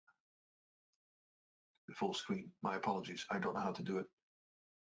the full screen. My apologies. I don't know how to do it.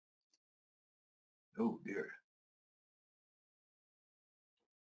 Oh dear.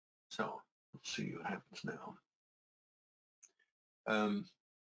 So let's see what happens now.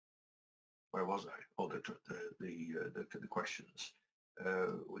 Where was I? Oh, the questions.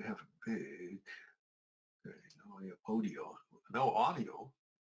 We have a big, no audio. No audio.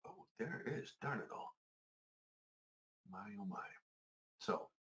 Oh, there it is. Darn it all. My, oh my. So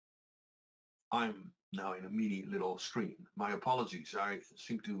I'm now in a mini little screen. My apologies. I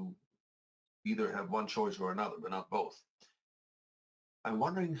seem to either have one choice or another, but not both. I'm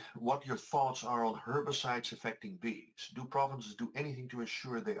wondering what your thoughts are on herbicides affecting bees. Do provinces do anything to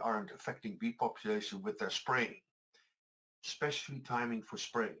ensure they aren't affecting bee population with their spraying, especially timing for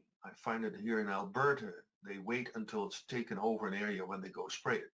spraying? I find that here in Alberta, they wait until it's taken over an area when they go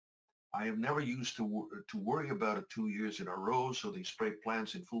spray it. I have never used to worry about it 2 years in a row, so they spray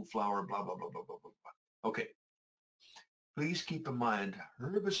plants in full flower, blah, blah, blah, blah, blah, blah. Okay. Please keep in mind,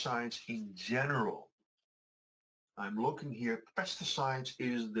 herbicides in general, I'm looking here, pesticides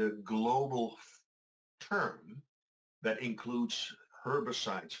is the global term that includes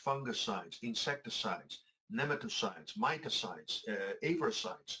herbicides, fungicides, insecticides, nematicides, miticides,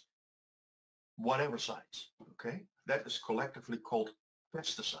 aversides, whatever sides, okay? That is collectively called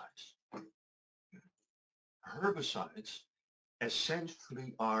pesticides. Herbicides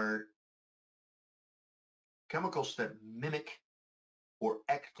essentially are chemicals that mimic or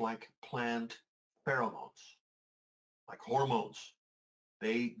act like plant pheromones, like hormones.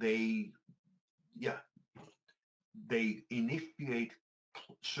 They initiate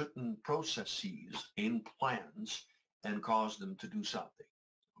certain processes in plants and cause them to do something,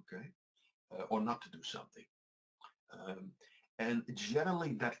 okay, or not to do something. And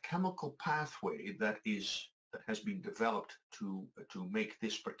generally, that chemical pathway that has been developed to make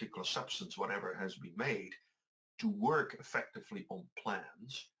this particular substance, whatever has been made, to work effectively on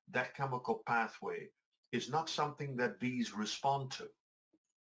plants, that chemical pathway is not something that bees respond to.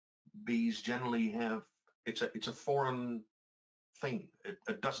 Bees generally have, it's a foreign thing.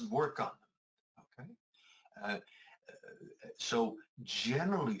 It doesn't work on them, okay? So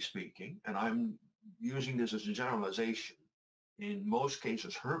generally speaking, and I'm using this as a generalization, in most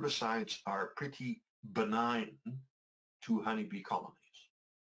cases, herbicides are pretty benign to honeybee colonies.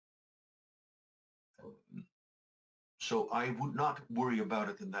 So I would not worry about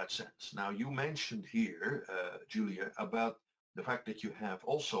it in that sense. Now, you mentioned here, Julia, about the fact that you have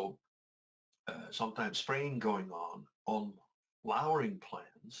also sometimes spraying going on flowering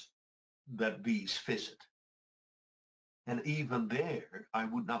plants that bees visit. And even there, I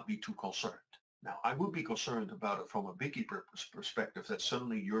would not be too concerned. Now, I would be concerned about it from a beekeeper perspective, that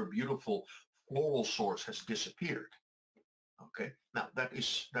suddenly your beautiful floral source has disappeared. Okay, now that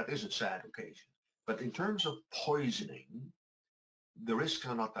is a sad occasion. But in terms of poisoning, the risks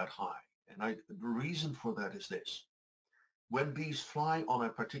are not that high. And the reason for that is this. When bees fly on a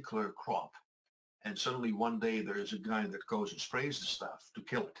particular crop, and suddenly one day there is a guy that goes and sprays the stuff to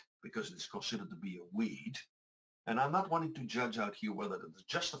kill it because it's considered to be a weed, and I'm not wanting to judge out here whether it is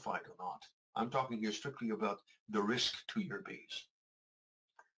justified or not. I'm talking here strictly about the risk to your bees.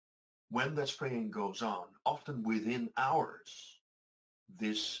 When that spraying goes on, often within hours,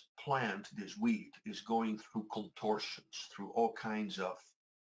 this plant, this weed, is going through contortions, through all kinds of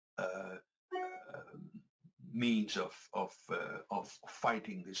means of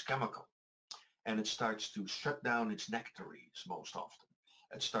fighting this chemical. And it starts to shut down its nectaries most often.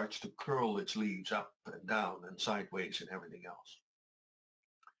 It starts to curl its leaves up and down and sideways and everything else.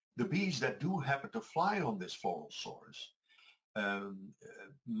 The bees that do happen to fly on this floral source,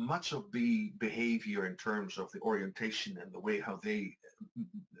 much of bee behavior in terms of the orientation and the way how they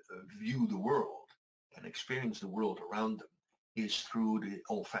view the world and experience the world around them is through the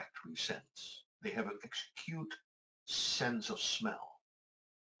olfactory sense. They have an acute sense of smell.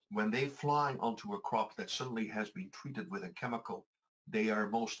 When they fly onto a crop that suddenly has been treated with a chemical, they are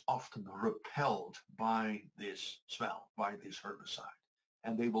most often repelled by this smell, by this herbicide,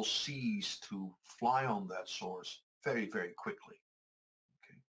 and they will cease to fly on that source very, very quickly.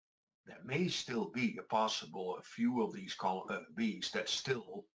 Okay. There may still be a few of these bees that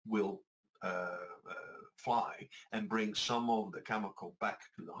still will fly and bring some of the chemical back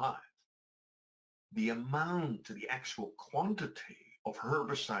to the hive. The amount, the actual quantity of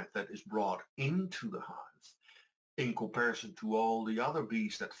herbicide that is brought into the hive in comparison to all the other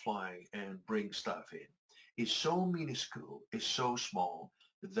bees that fly and bring stuff in is so minuscule, is so small,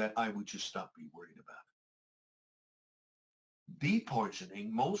 that I would just not be worried about it. Bee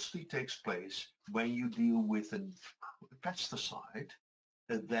poisoning mostly takes place when you deal with a pesticide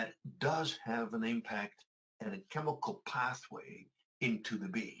that does have an impact and a chemical pathway into the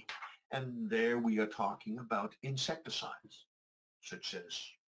bee. And there we are talking about insecticides, such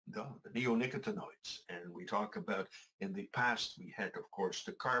as the neonicotinoids. And we talk about, in the past, we had, of course,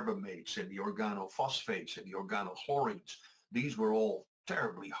 the carbamates and the organophosphates and the organochlorines. These were all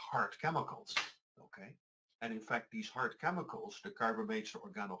terribly hard chemicals, okay? And in fact, these hard chemicals, the carbamates, the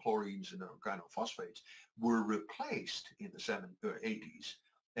organochlorines, and the organophosphates, were replaced in the 80s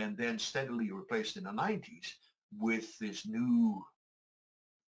and then steadily replaced in the 90s with this new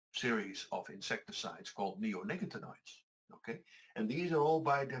series of insecticides called neonicotinoids. Okay, and these are all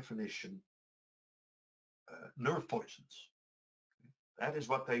by definition nerve poisons. That is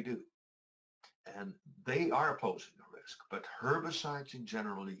what they do, and they are posing a risk. But herbicides in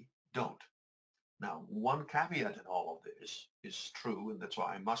generally don't. Now, one caveat in all of this is true, and that's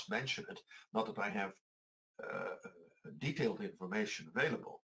why I must mention it. Not that I have detailed information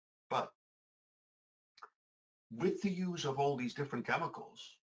available, but with the use of all these different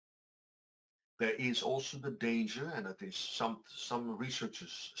chemicals, there is also the danger, and it is some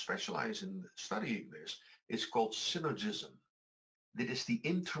researchers specialize in studying this, it's called synergism. That is the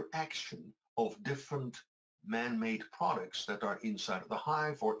interaction of different man-made products that are inside of the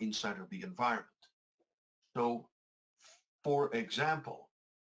hive or inside of the environment. So, for example,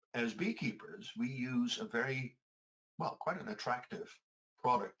 as beekeepers, we use a very, well, quite an attractive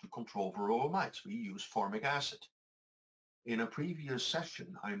product to control varroa mites. We use formic acid. In a previous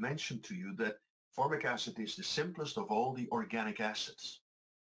session, I mentioned to you that formic acid is the simplest of all the organic acids.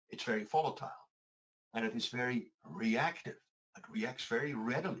 It's very volatile, and it is very reactive. It reacts very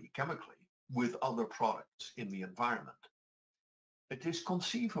readily chemically with other products in the environment. It is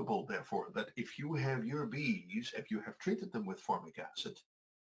conceivable, therefore, that if you have your bees, if you have treated them with formic acid,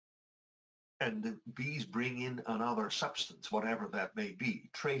 and the bees bring in another substance, whatever that may be,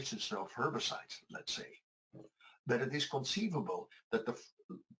 traces of herbicides, let's say, that it is conceivable that the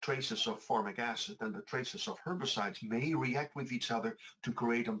traces of formic acid and the traces of herbicides may react with each other to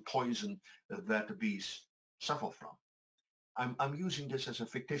create a poison that the bees suffer from. I'm using this as a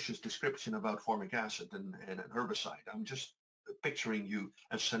fictitious description about formic acid and an herbicide. I'm just picturing you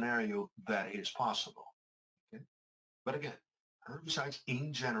a scenario that is possible. Okay? But again, herbicides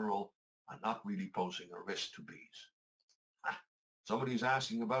in general are not really posing a risk to bees. Somebody's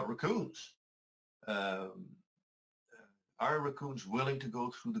asking about raccoons. Are raccoons willing to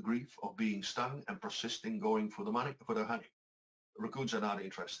go through the grief of being stung and persisting going for the money, for the honey? Raccoons are not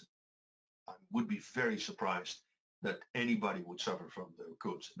interested. I would be very surprised that anybody would suffer from the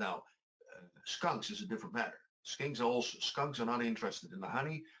raccoons. Now, skunks is a different matter. Skunks are not interested in the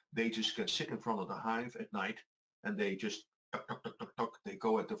honey. They just can sit in front of the hive at night and they just tuck, tuck, tuck, tuck, tuck. They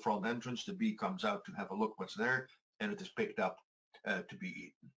go at the front entrance. The bee comes out to have a look what's there, and it is picked up to be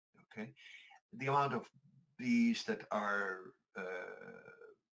eaten. Okay, the amount of bees that are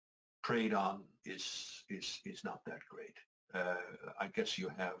preyed on is not that great. I guess you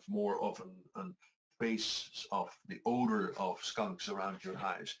have more of an trace of the odor of skunks around your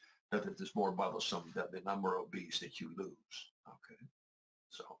hives, that it is more bothersome than the number of bees that you lose. Okay,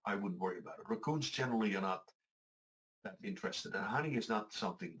 so I wouldn't worry about it. Raccoons generally are not that interested, and honey is not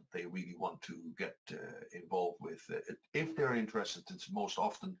something they really want to get involved with. If they're interested, it's most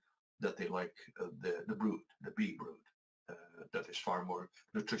often that they like the brood, the bee brood. That is far more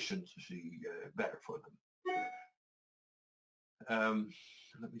nutritionally better for them.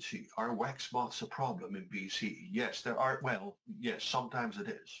 Let me see. Are wax moths a problem in BC? Yes, there are. Well, yes, sometimes it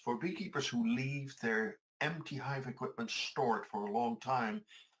is. For beekeepers who leave their empty hive equipment stored for a long time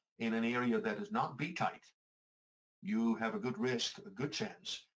in an area that is not bee tight, you have a good risk, a good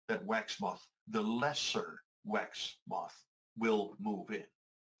chance that wax moth, the lesser wax moth, will move in.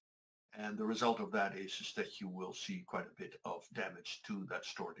 And the result of that is that you will see quite a bit of damage to that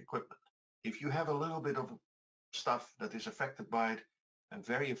stored equipment. If you have a little bit of stuff that is affected by it, a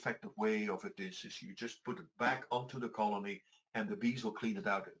very effective way of it is you just put it back onto the colony and the bees will clean it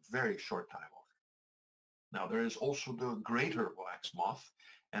out in a very short time. Now there is also the greater wax moth,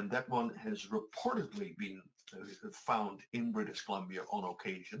 and that one has reportedly been found in British Columbia on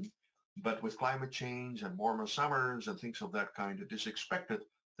occasion. But with climate change and warmer summers and things of that kind, it is expected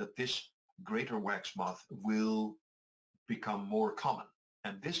that this greater wax moth will become more common.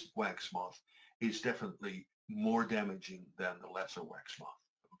 And this wax moth is definitely more damaging than the lesser wax moth.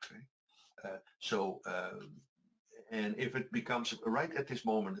 Okay, and if it becomes right at this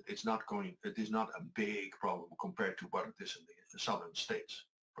moment, it is not a big problem compared to what it is in the southern states,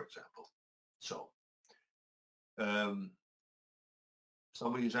 for example. So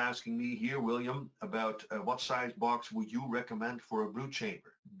Somebody is asking me here, William, about what size box would you recommend for a brood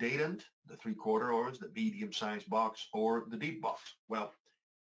chamber? Datent, the 3/4 ounce, the medium-sized box, or the deep box? Well,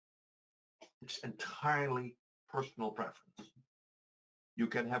 it's entirely personal preference. You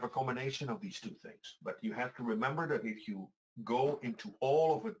can have a combination of these two things, but you have to remember that if you go into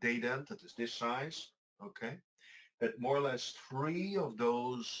all of a datent that is this size, okay, that more or less 3 of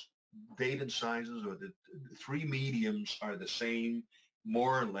those dated sizes or the 3 mediums are the same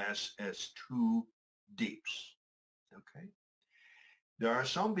more or less as 2 deeps. Okay. There are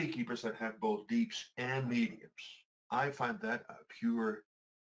some beekeepers that have both deeps and mediums. I find that a pure,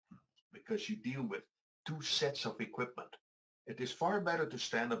 because you deal with 2 sets of equipment. It is far better to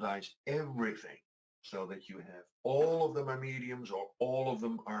standardize everything so that you have all of them are mediums or all of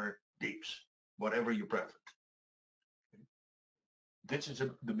them are deeps, whatever you prefer.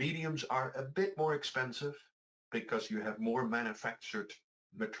 The mediums are a bit more expensive because you have more manufactured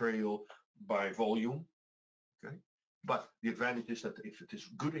material by volume. Okay, but the advantage is that if it is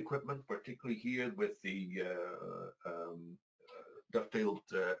good equipment, particularly here with the dovetailed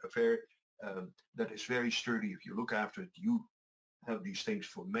affair, that is very sturdy. If you look after it, you have these things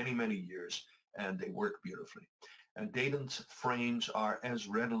for many, many years, and they work beautifully. And datent frames are as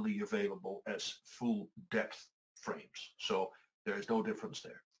readily available as full depth frames. So there is no difference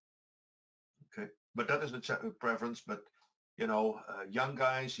there. Okay, but that is a preference. But you know, young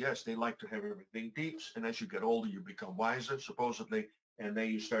guys, yes, they like to have everything deeps, and as you get older, you become wiser, supposedly, and then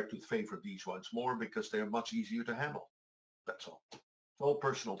you start to favor these ones more because they're much easier to handle. That's all. It's all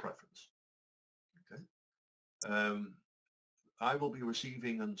personal preference. Okay. I will be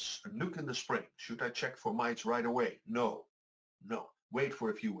receiving a nuke in the spring. Should I check for mites right away? No, no. Wait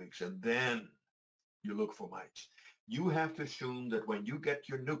for a few weeks and then you look for mites. You have to assume that when you get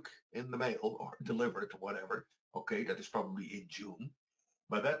your nuke in the mail or delivered or whatever, okay, that is probably in June.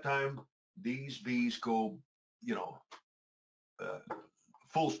 By that time, these bees go, you know,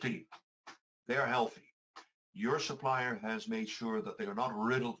 full steam. They are healthy. Your supplier has made sure that they are not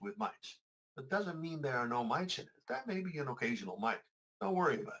riddled with mites. That doesn't mean there are no mites in it. That may be an occasional mite. Don't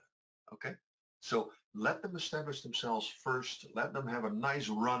worry about it, okay? So let them establish themselves first. Let them have a nice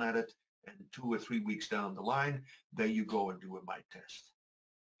run at it. And 2 or 3 weeks down the line, then you go and do a mite test.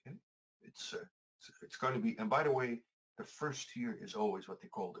 Okay? It's going to be, and by the way, the first year is always what they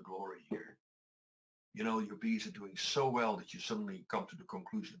call the glory year. You know, your bees are doing so well that you suddenly come to the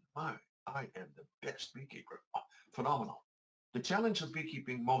conclusion, I am the best beekeeper. Oh, phenomenal. The challenge of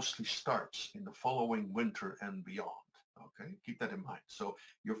beekeeping mostly starts in the following winter and beyond. Okay, keep that in mind. So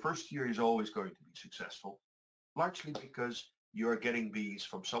your first year is always going to be successful, largely because you're getting bees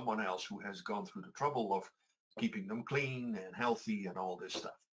from someone else who has gone through the trouble of keeping them clean and healthy and all this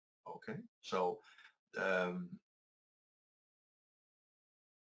stuff. Okay, so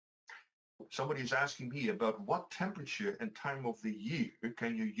somebody is asking me about what temperature and time of the year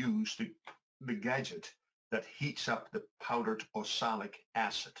can you use the gadget that heats up the powdered oxalic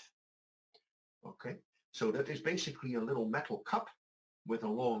acid. Okay, so that is basically a little metal cup with a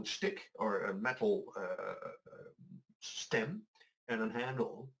long stick or a metal stem and a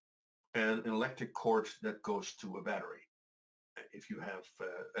handle and an electric cord that goes to a battery. If you have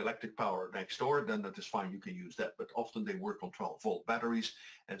electric power next door, then that is fine, you can use that, but often they work on 12-volt batteries,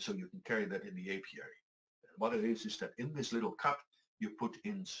 and so you can carry that in the apiary. And what it is that in this little cup, you put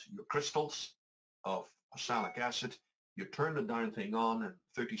in your crystals of oxalic acid, you turn the darn thing on, and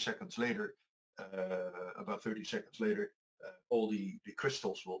 30 seconds later, about 30 seconds later, all the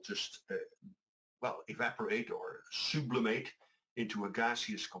crystals will just, well, evaporate or sublimate into a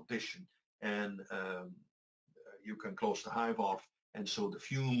gaseous condition, and you can close the hive off, and so the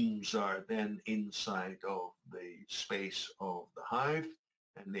fumes are then inside of the space of the hive,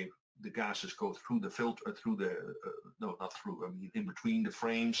 and the gases go through the filter, through the, no, not through, I mean in between the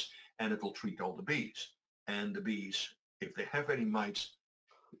frames, and it will treat all the bees. And the bees, if they have any mites,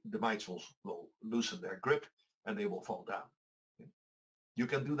 the mites will loosen their grip and they will fall down. Okay. You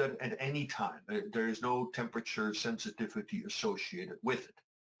can do that at any time. There is no temperature sensitivity associated with it.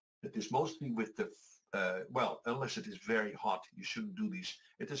 It is mostly with the well, unless it is very hot, you shouldn't do these.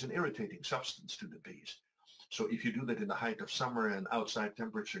 It is an irritating substance to the bees. So if you do that in the height of summer and outside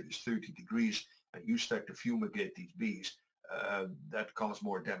temperature is 30 degrees and you start to fumigate these bees, that causes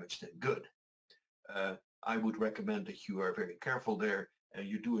more damage than good. I would recommend that you are very careful there and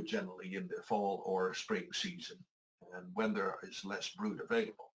you do it generally in the fall or spring season and when there is less brood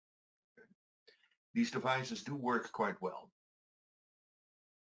available. Okay. These devices do work quite well.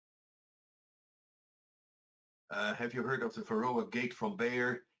 Have you heard of the Varroa gate from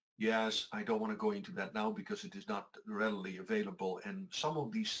Bayer? Yes, I don't want to go into that now because it is not readily available. And some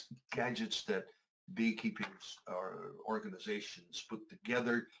of these gadgets that beekeeping or organizations put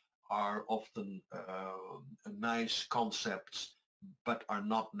together are often nice concepts, but are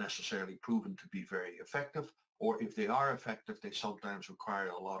not necessarily proven to be very effective. Or if they are effective, they sometimes require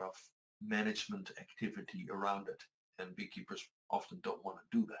a lot of management activity around it. And beekeepers often don't want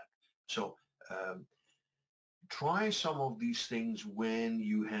to do that. So um, try some of these things when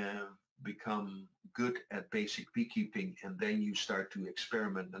you have become good at basic beekeeping, and then you start to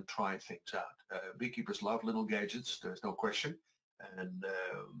experiment and try things out. Beekeepers love little gadgets, there's no question. And,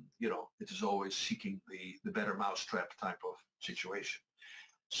 it is always seeking the better mousetrap type of situation.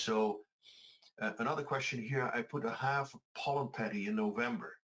 So another question here, I put a half pollen patty in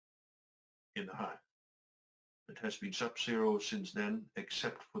November in the hive. It has been sub-zero since then,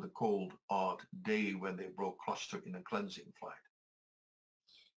 except for the cold, odd day when they broke cluster in a cleansing flight.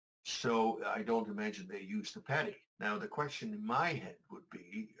 So I don't imagine they use the patty. Now the question in my head would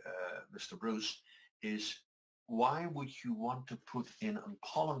be, Mr. Bruce, is why would you want to put in a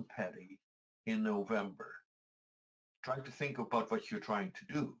pollen patty in November? Try to think about what you're trying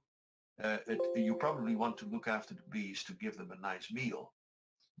to do. You probably want to look after the bees to give them a nice meal,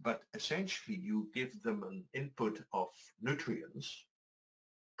 but essentially you give them an input of nutrients,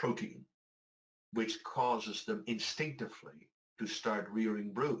 protein, which causes them instinctively to start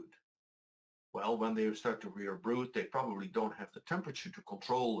rearing brood. Well, when they start to rear brood, they probably don't have the temperature to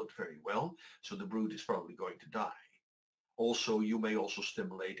control it very well, so the brood is probably going to die. Also, you may also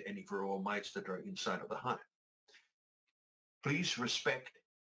stimulate any varroa mites that are inside of the hive. Please respect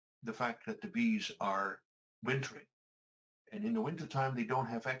the fact that the bees are wintering. And in the wintertime, they don't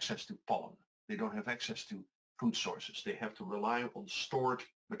have access to pollen. They don't have access to food sources. They have to rely on stored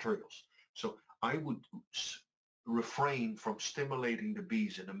materials. So I would refrain from stimulating the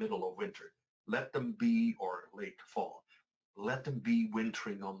bees in the middle of winter. Let them be, or late fall, let them be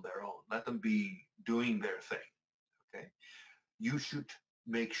wintering on their own. Let them be doing their thing, okay? You should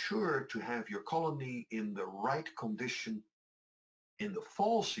make sure to have your colony in the right condition in the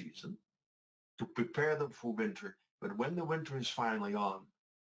fall season to prepare them for winter. But when the winter is finally on,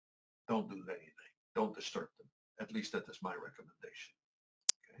 don't do anything. Don't disturb them. At least that is my recommendation,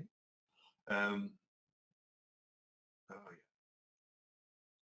 okay? Oh, yeah.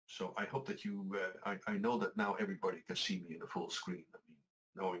 So I hope that you, I know that now everybody can see me in a full screen. I mean,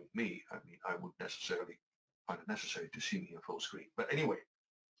 knowing me, I mean, I would necessarily find it necessary to see me in full screen. But anyway,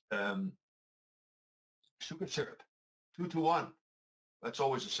 um, sugar syrup, 2-to-1. That's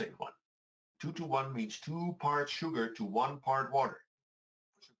always the same one. 2-to-1 means 2 parts sugar to 1 part water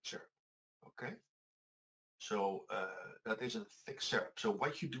for sugar syrup, okay? So that is a thick syrup. So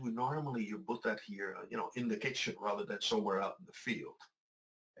what you do normally, you put that here, in the kitchen rather than somewhere out in the field.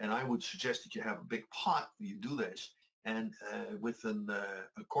 And I would suggest that you have a big pot where you do this, and with a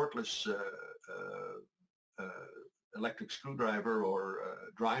cordless electric screwdriver or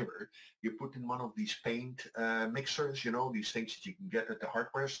driver, you put in one of these paint mixers, these things that you can get at the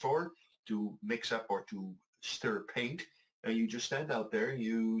hardware store to mix up or to stir paint. And you just stand out there,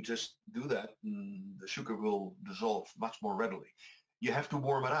 you just do that, and the sugar will dissolve much more readily. You have to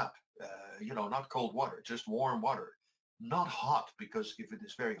warm it up, not cold water, just warm water. Not hot, because if it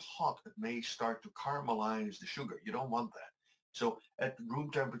is very hot, it may start to caramelize the sugar. You don't want that. So at room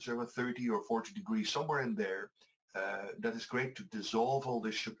temperature of 30 or 40 degrees, somewhere in there, that is great to dissolve all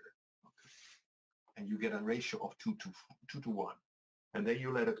this sugar. Okay. And you get a ratio of 2-to-1. And then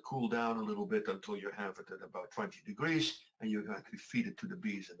you let it cool down a little bit until you have it at about 20 degrees, and you're going to feed it to the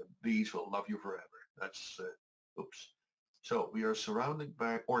bees, and the bees will love you forever. That's, oops. So we are surrounded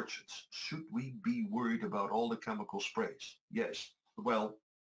by orchards. Should we be worried about all the chemical sprays? Yes. Well,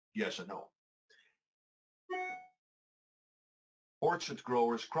 yes and no. Orchard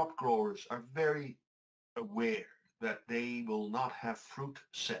growers, crop growers are very aware that they will not have fruit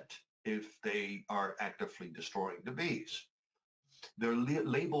set if they are actively destroying the bees. Their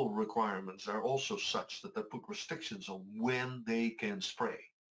label requirements are also such that they put restrictions on when they can spray.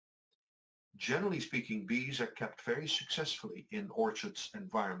 Generally speaking, bees are kept very successfully in orchards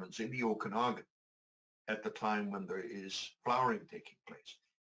environments in the Okanagan at the time when there is flowering taking place.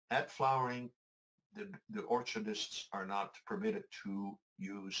 At flowering, the orchardists are not permitted to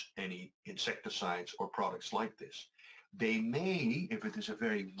use any insecticides or products like this. They may, if it is a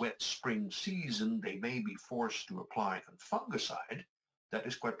very wet spring season, they may be forced to apply a fungicide. That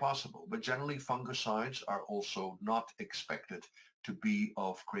is quite possible, but generally fungicides are also not expected to be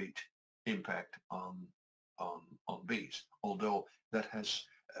of great impact on bees, although that has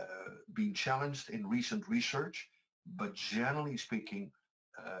been challenged in recent research. But generally speaking,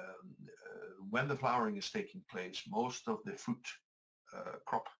 when the flowering is taking place, most of the fruit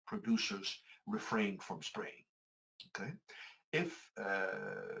crop producers refrain from spraying. Okay, if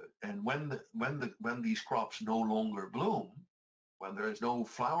and when these crops no longer bloom, when there is no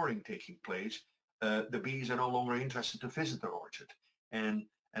flowering taking place, the bees are no longer interested to visit the orchard, and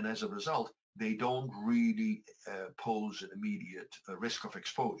as a result, they don't really pose an immediate risk of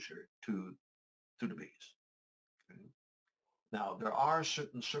exposure to the bees. Okay? Now, there are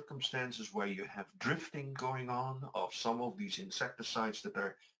certain circumstances where you have drifting going on of some of these insecticides that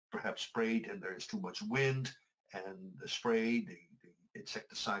are perhaps sprayed and there is too much wind, and the spray, the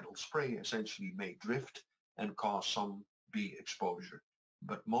insecticidal spray essentially may drift and cause some bee exposure.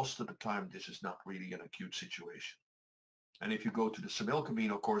 But most of the time, this is not really an acute situation. And if you go to the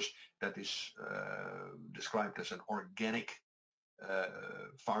Similkameen, of course, that is described as an organic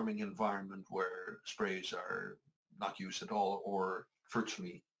farming environment where sprays are not used at all, or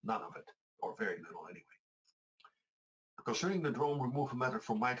virtually none of it, or very little anyway. Concerning the drone removal method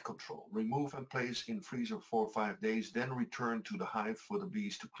for mite control, remove and place in freezer 4 or 5 days, then return to the hive for the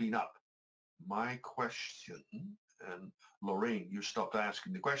bees to clean up. My question, and Lorraine, you stopped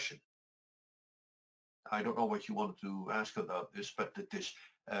asking the question. I don't know what you wanted to ask about this, but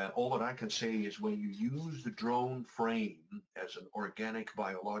all that I can say is when you use the drone frame as an organic,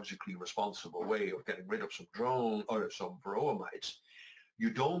 biologically responsible way of getting rid of some drone or some varroa mites, you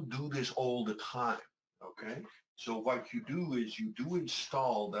don't do this all the time, okay? So what you do is you do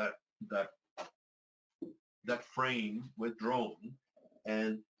install that frame with drone,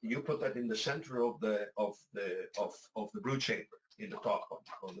 and you put that in the center of the brood chamber in the top one.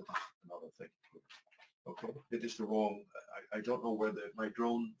 Oh, another thing. Okay, it is the wrong, I don't know where my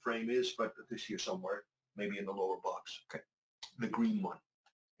drone frame is, but it is here somewhere, maybe in the lower box. Okay, the green one.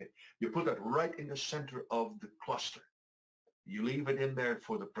 Okay. You put that right in the center of the cluster. You leave it in there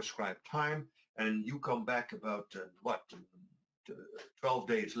for the prescribed time, and you come back about, 12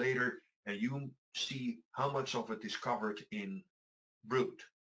 days later, and you see how much of it is covered in brood,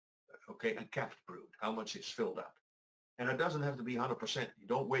 okay, and capped brood, how much is filled up. And it doesn't have to be 100%. You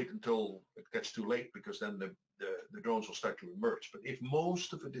don't wait until it gets too late, because then the drones will start to emerge. But if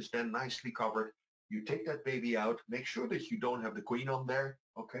most of it is then nicely covered, you take that baby out, make sure that you don't have the queen on there,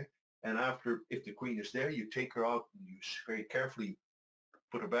 okay? And after, if the queen is there, you take her out and you very carefully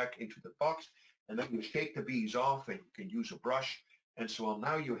put her back into the box, and then you shake the bees off, and you can use a brush and so on.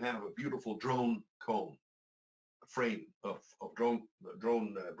 Now you have a beautiful drone comb, a frame of drone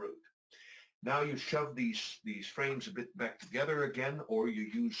brood. Now you shove these frames a bit back together again, or you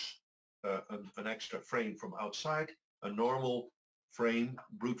use an extra frame from outside, a normal frame,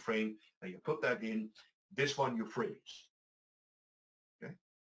 brood frame, and you put that in. This one you freeze, okay?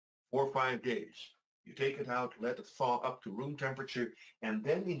 4 or 5 days. You take it out, let it thaw up to room temperature, and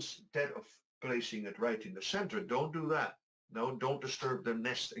then instead of placing it right in the center, don't do that. No, don't disturb the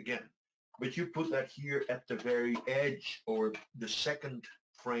nest again. But you put that here at the very edge, or the second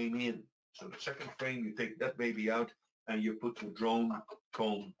frame in. So the second frame, you take that baby out and you put the drone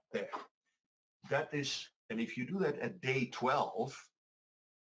comb there. That is, and if you do that at day 12,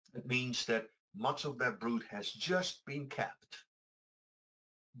 it means that much of that brood has just been capped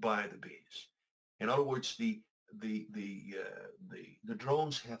by the bees. In other words, the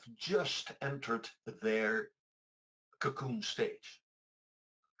drones have just entered their cocoon stage.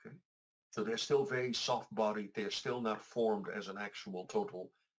 Okay, so they're still very soft-bodied. They're still not formed as an actual total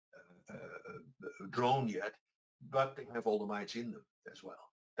drone yet, but they have all the mites in them as well.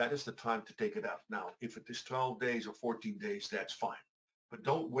 That is the time to take it out. Now, if it is 12 days or 14 days, that's fine. But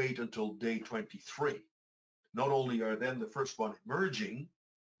don't wait until day 23. Not only are then the first one emerging,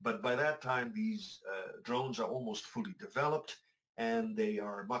 but by that time, these drones are almost fully developed, and they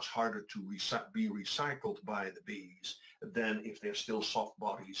are much harder to be recycled by the bees than if they're still soft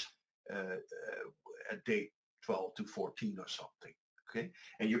bodies at day 12 to 14 or something. Okay,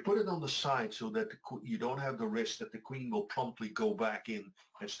 and you put it on the side so that you don't have the risk that the queen will promptly go back in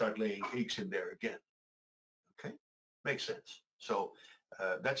and start laying eggs in there again. Okay, makes sense. So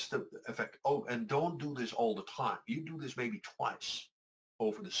that's the effect. Oh, and don't do this all the time. You do this maybe twice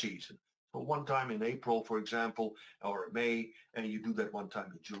over the season. So one time in April, for example, or May, and you do that one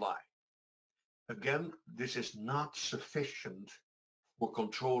time in July. Again, this is not sufficient for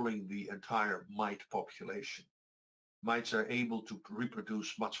controlling the entire mite population. Mites are able to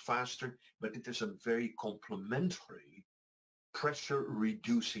reproduce much faster, but it is a very complementary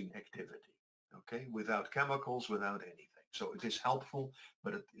pressure-reducing activity, okay, without chemicals, without anything. So it is helpful,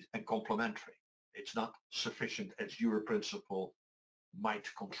 but it is complementary. It's not sufficient as your principal mite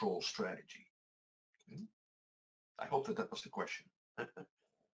control strategy. Okay? I hope that was the question.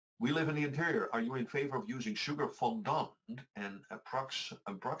 We live in the interior. Are you in favor of using sugar fondant? And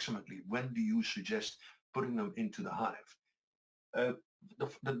approximately when do you suggest putting them into the hive? Uh,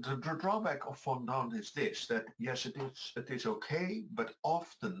 the drawback of fondant is this, that yes, it is okay, but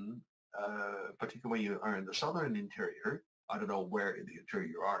often, particularly when you are in the southern interior, I don't know where in the interior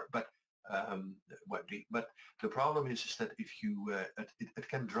you are, but but the problem is that if you it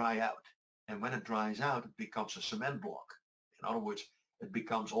can dry out, and when it dries out, it becomes a cement block. In other words, it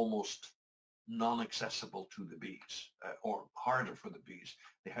becomes almost non-accessible to the bees, or harder for the bees.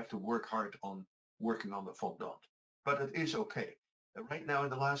 They have to work hard on working on the fondant, but it is okay. Right now, in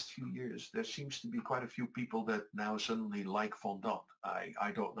the last few years, there seems to be quite a few people that now suddenly like fondant.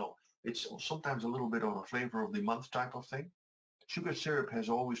 I don't know. It's sometimes a little bit on a flavor of the month type of thing. Sugar syrup has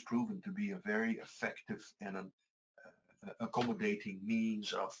always proven to be a very effective and an accommodating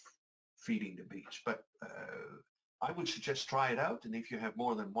means of feeding the bees. But I would suggest try it out, and if you have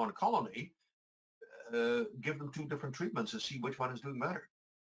more than one colony, give them 2 different treatments and see which one is doing better.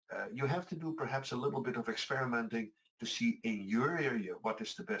 You have to do perhaps a little bit of experimenting to see in your area what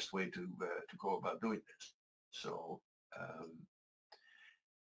is the best way to go about doing this. So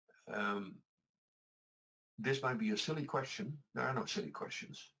this might be a silly question. There are no silly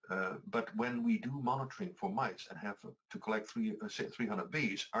questions. But when we do monitoring for mites and have to collect 300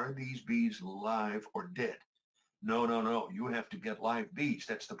 bees, are these bees live or dead? No, no, no. You have to get live bees.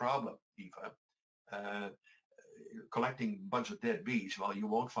 That's the problem, Eva. Collecting a bunch of dead bees, well, you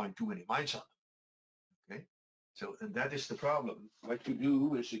won't find too many mites on them. Okay, so and that is the problem. What you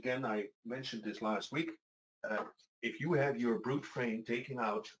do is, again, I mentioned this last week. If you have your brood frame taken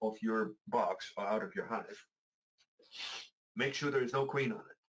out of your box or out of your hive, make sure there is no queen on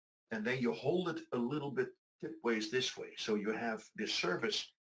it, and then you hold it a little bit tipways this way, so you have this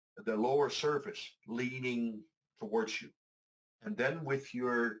surface, the lower surface, leaning towards you, and then with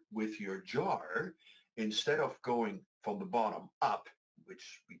your jar, instead of going from the bottom up,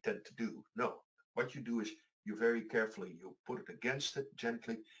 which we tend to do, no. What you do is you very carefully, you put it against it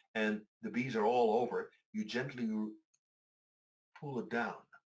gently, and the bees are all over. You gently pull it down,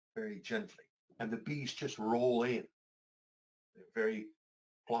 very gently, and the bees just roll in. They're very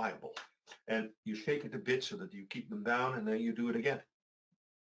pliable. And you shake it a bit so that you keep them down, and then you do it again.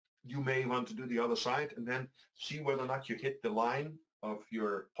 You may want to do the other side and then see whether or not you hit the line of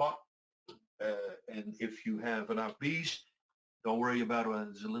your pot. And if you have enough bees, don't worry about whether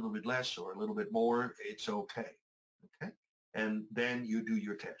it's a little bit less or a little bit more. It's okay. Okay. And then you do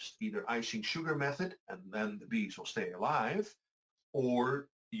your test, either icing sugar method, and then the bees will stay alive, or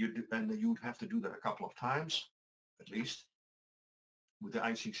you do, and you'd have to do that a couple of times, at least, with the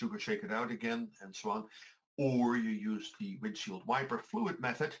icing sugar, shake it out again, and so on. Or you use the windshield wiper fluid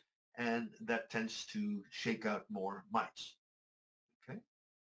method, and that tends to shake out more mites. Okay.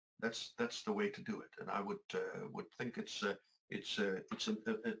 That's the way to do it, and I would think it's an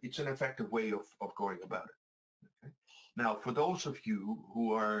effective way of going about it. Okay? Now, for those of you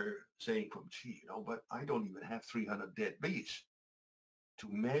who are saying, "Gee, but I don't even have 300 dead bees to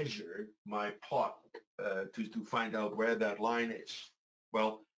measure my pot to find out where that line is."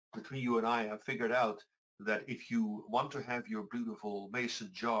 Well, between you and I have figured out that if you want to have your beautiful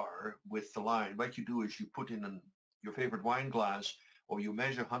mason jar with the line, what you do is you put in your favorite wine glass, or you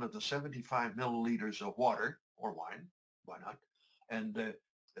measure 175 milliliters of water or wine, why not? And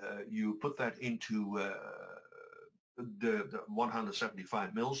you put that into the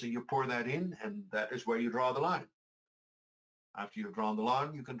 175 mils, and you pour that in, and that is where you draw the line. After you've drawn the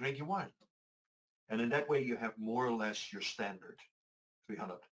line, you can drink your wine. And in that way, you have more or less your standard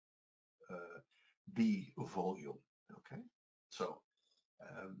 300 bee volume. Okay, so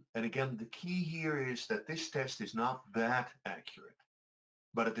and again, the key here is that this test is not that accurate,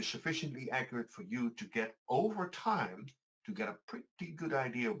 but it is sufficiently accurate for you to get, over time, to get a pretty good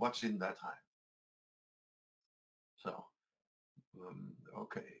idea of what's in that hive. So,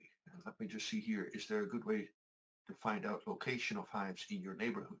 okay, let me just see here. Is there a good way to find out location of hives in your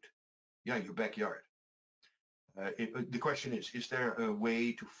neighborhood? Yeah, your backyard. The question is there a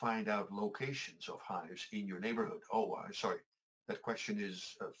way to find out locations of hives in your neighborhood? Oh, sorry. That question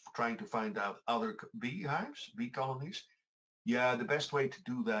is trying to find out other bee hives, bee colonies. Yeah, the best way to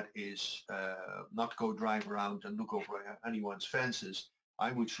do that is not go drive around and look over anyone's fences.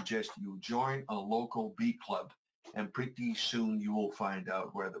 I would suggest you join a local bee club, and pretty soon you will find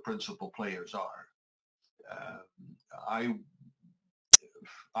out where the principal players are.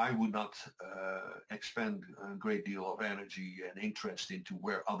 I would not expend a great deal of energy and interest into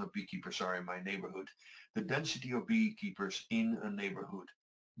where other beekeepers are in my neighborhood. The density of beekeepers in a neighborhood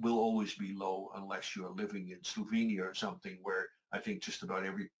will always be low unless you're living in Slovenia or something, where I think just about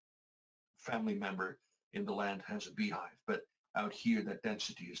every family member in the land has a beehive, but out here that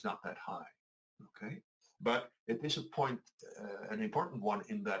density is not that high. Okay, but it is a point, an important one,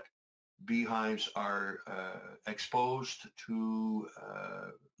 in that beehives are exposed to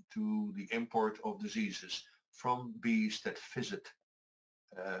the import of diseases from bees that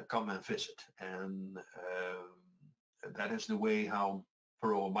come and visit, and that is the way how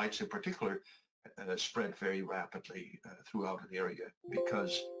varroa mites in particular spread very rapidly throughout an area,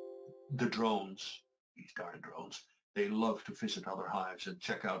 because the drones, these darn drones, they love to visit other hives and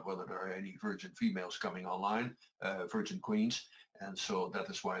check out whether there are any virgin females coming online, virgin queens, and so that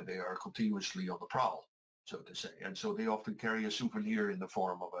is why they are continuously on the prowl, so to say. And so they often carry a souvenir in the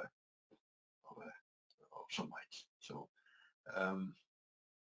form of some mites. So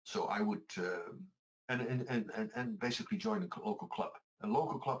so I would and basically join a local club. A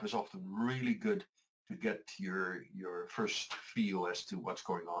local club is often really good to get your first feel as to what's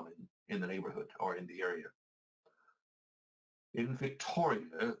going on in the neighborhood or in the area. In Victoria,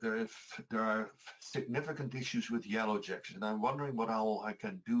 there are significant issues with yellow jackets, and I'm wondering what all I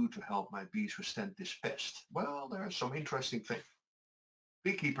can do to help my bees withstand this pest. Well, there are some interesting things.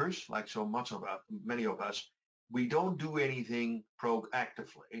 Beekeepers, like many of us, we don't do anything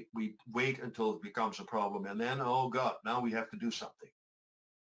proactively. We wait until it becomes a problem, and then, oh God, now we have to do something.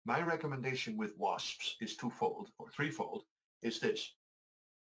 My recommendation with wasps is twofold or threefold, is this.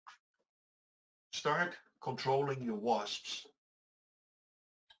 Start controlling your wasps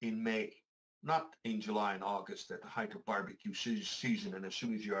in May, not in July and August at the height of barbecue season, and as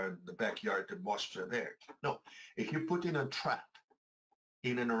soon as you're in the backyard, the wasps are there. No, if you put in a trap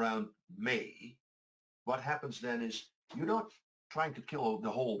in and around May, what happens then is you're not trying to kill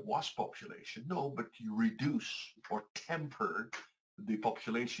the whole wasp population, no, but you reduce or temper the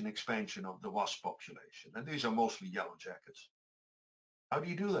population expansion of the wasp population. And these are mostly yellow jackets. How do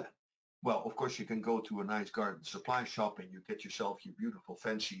you do that? Well, of course, you can go to a nice garden supply shop and you get yourself your beautiful,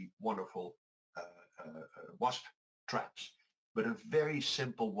 fancy, wonderful wasp traps. But a very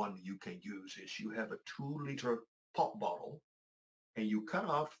simple one you can use is you have a 2-liter pop bottle and you cut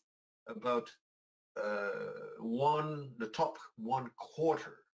off about the top 1/4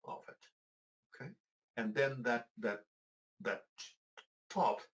 of it, okay? And then that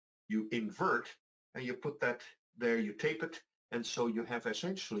top you invert and you put that there, you tape it, and so you have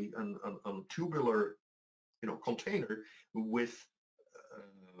essentially a tubular, container with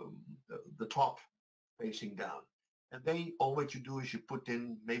the top facing down. And then all what you do is you put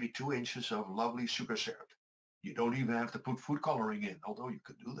in maybe 2 inches of lovely sugar syrup. You don't even have to put food coloring in, although you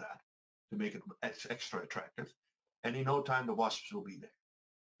could do that to make it extra attractive. And in no time, the wasps will be there.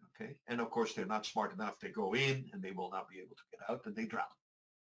 Okay. And of course, they're not smart enough. They go in and they will not be able to get out and they drown.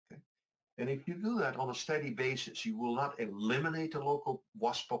 Okay. And if you do that on a steady basis, you will not eliminate the local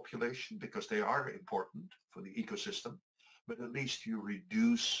wasp population because they are important for the ecosystem, but at least you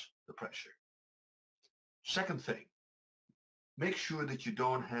reduce the pressure. Second thing, make sure that you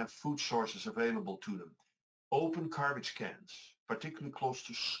don't have food sources available to them. Open garbage cans, particularly close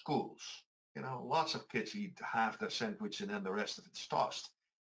to schools. Lots of kids eat half their sandwich and then the rest of it's tossed.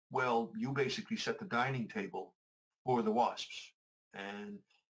 Well, you basically set the dining table for the wasps, and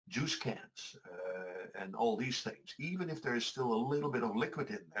juice cans and all these things. Even if there is still a little bit of liquid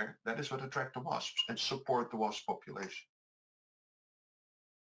in there, that is what attracts the wasps and support the wasp population.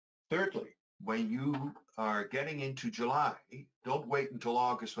 Thirdly, when you are getting into July, don't wait until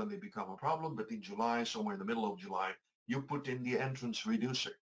August when they become a problem, but in July, somewhere in the middle of July, you put in the entrance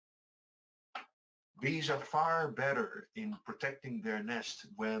reducer. Bees are far better in protecting their nest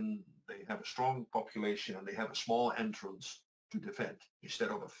when they have a strong population and they have a small entrance to defend instead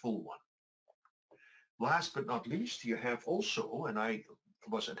of a full one. Last but not least, you have also, and I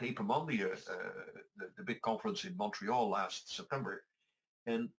was at Apimondia, the big conference in Montreal last September,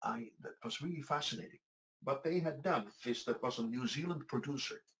 and that was really fascinating. What they had done is that was a New Zealand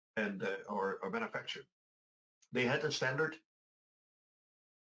producer and or manufacturer. They had a standard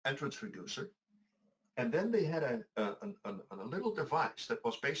entrance reducer, and then they had a little device that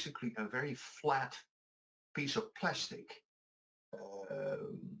was basically a very flat piece of plastic,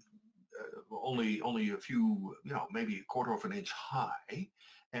 only a few, maybe a 1/4 of an inch high,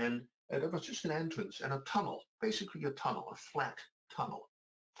 and there was just an entrance and a tunnel, basically a tunnel, a flat tunnel.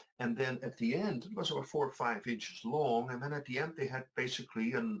 And then at the end, it was about 4 or 5 inches long, and then at the end they had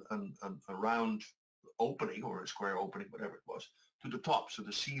basically a round opening or a square opening, whatever it was, to the top, so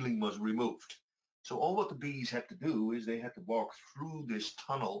the ceiling was removed. So all what the bees had to do is they had to walk through this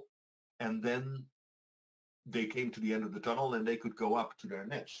tunnel, and then they came to the end of the tunnel and they could go up to their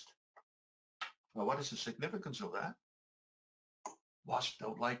nest. Now, what is the significance of that? Wasps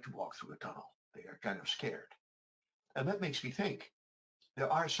don't like to walk through a tunnel. They are kind of scared. And that makes me think,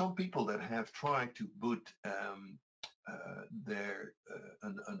 there are some people that have tried to put a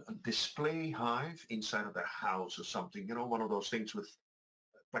display hive inside of their house or something, you know, one of those things with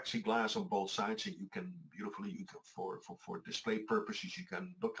plexiglass on both sides, and you can beautifully, you can for display purposes, you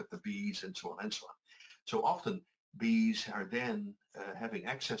can look at the bees and so on and so on. So often bees are then having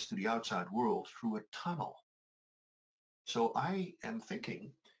access to the outside world through a tunnel. So I am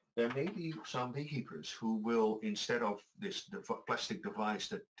thinking there may be some beekeepers who will, instead of this plastic device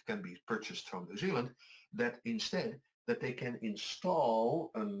that can be purchased from New Zealand, that instead that they can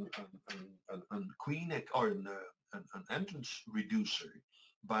install a queen or an entrance reducer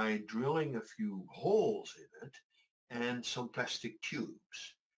by drilling a few holes in it and some plastic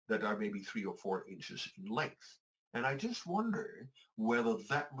tubes that are maybe 3 or 4 inches in length. And I just wonder whether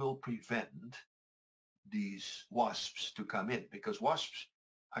that will prevent these wasps to come in, because wasps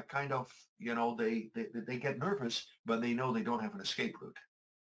are kind of, you know, they get nervous, but they know they don't have an escape route.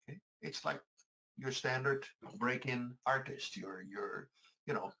 Okay? It's like your standard break-in artist, your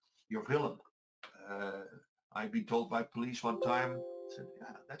you know, your villain. Uh, I've been told by police one time, said,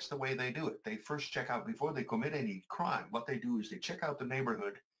 yeah, that's the way they do it. They first check out, before they commit any crime, what they do is they check out the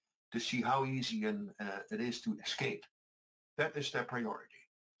neighborhood to see how easy it is to escape. That is their priority.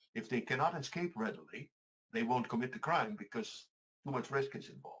 If they cannot escape readily, they won't commit the crime because too much risk is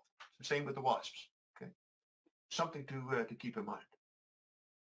involved. The same with the wasps. Okay, something to keep in mind.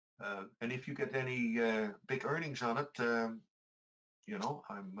 And if you get any big earnings on it, you know,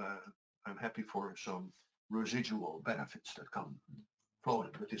 I'm happy for some residual benefits that come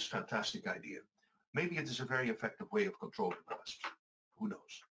flowing with this fantastic idea. Maybe it is a very effective way of controlling wasps. Who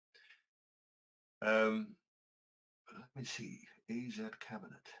knows? Let me see. AZ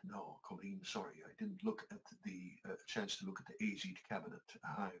cabinet. No, Colleen, sorry, I didn't look at the chance to look at the AZ cabinet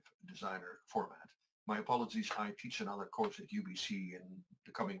hive designer format. My apologies. I teach another course at UBC in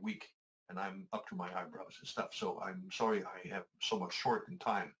the coming week, and I'm up to my eyebrows and stuff. So I'm sorry I have so much short in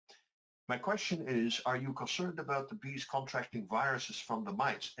time. My question is, are you concerned about the bees contracting viruses from the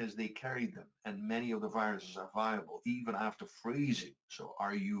mites as they carry them? And many of the viruses are viable even after freezing. So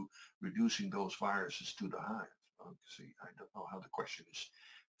are you reducing those viruses to the hive? See, I don't know how the question is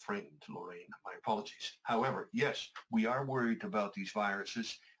framed, Lorraine. My apologies. However, yes, we are worried about these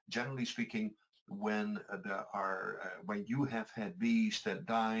viruses. Generally speaking, when when you have had bees that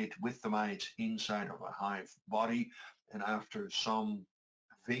died with the mites inside of a hive body, and after some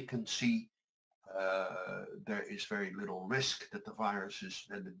vacancy, there is very little risk that the viruses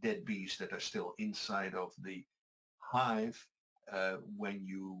and the dead bees that are still inside of the hive, when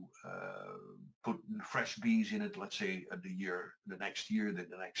you put fresh bees in it, let's say the next year, then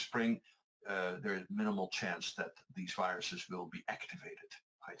the next spring, there is minimal chance that these viruses will be activated.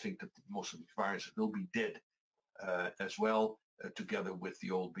 I think that most of these viruses will be dead as well, together with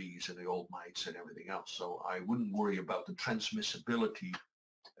the old bees and the old mites and everything else. So I wouldn't worry about the transmissibility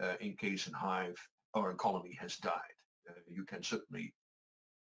in case a hive or a colony has died. You can certainly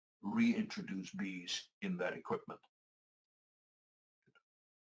reintroduce bees in that equipment.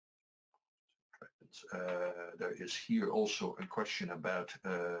 There is here also a question about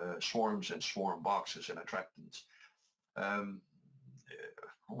swarms and swarm boxes and attractants.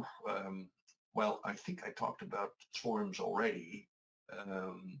 Well, I think I talked about swarms already.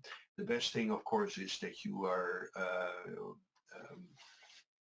 The best thing, of course, is that you are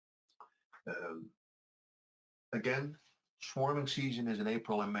again, swarming season is in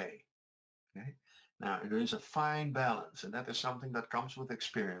April and May. Okay? Now, there is a fine balance, and that is something that comes with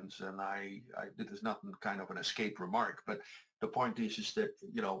experience, and it is not kind of an escape remark, but the point is that,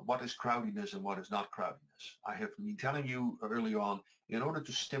 you know, what is crowdiness and what is not crowdiness? I have been telling you early on, in order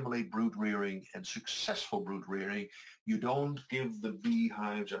to stimulate brood rearing and successful brood rearing, you don't give the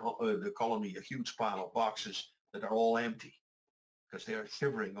beehives, the colony, a huge pile of boxes that are all empty, because they are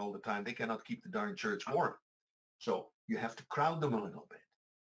shivering all the time. They cannot keep the darn church warm. So you have to crowd them a little bit.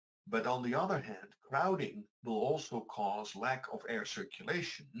 But on the other hand, crowding will also cause lack of air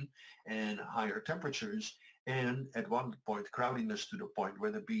circulation and higher temperatures. And at one point, crowdiness to the point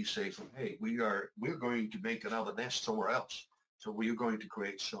where the bees say, hey, we're going to make another nest somewhere else. So we're going to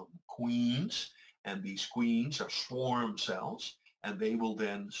create some queens, and these queens are swarm cells, and they will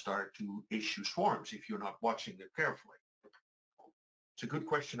then start to issue swarms if you're not watching them carefully. It's a good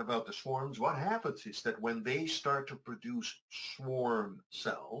question about the swarms. What happens is that when they start to produce swarm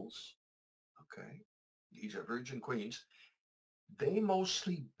cells, okay, these are virgin queens, the bees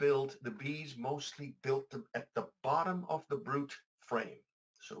mostly build them at the bottom of the brood frame.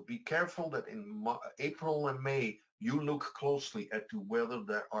 So be careful that in April and May, you look closely at to whether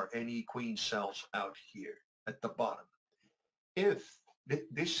there are any queen cells out here at the bottom. If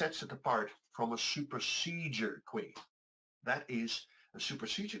this sets it apart from a supersedure queen, that is, a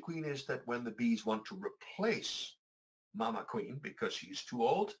supersedure queen is that when the bees want to replace mama queen because she's too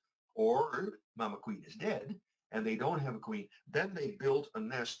old or mama queen is dead and they don't have a queen, then they build a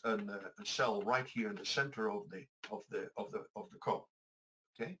nest, a cell right here in the center of the comb.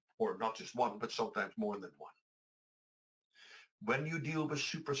 Okay, or not just one, but sometimes more than one. When you deal with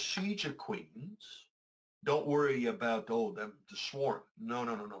supersedure queens, don't worry about them to swarm.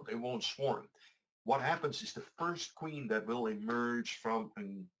 No, they won't swarm. What happens is the first queen that will emerge from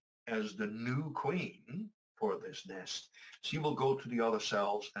as the new queen for this nest, she will go to the other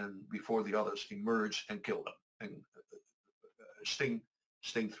cells and before the others emerge and kill them and sting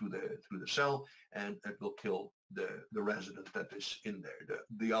through the cell, and it will kill the resident that is in there,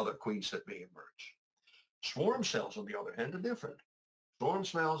 the other queens that may emerge. Swarm cells, on the other hand, are different. Swarm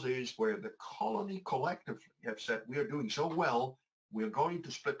cells is where the colony collectively have said, we are doing so well, we're going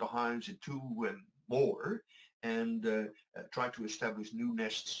to split the hives in two and more and try to establish new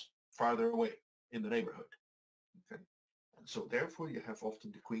nests farther away in the neighborhood. Okay? And so therefore you have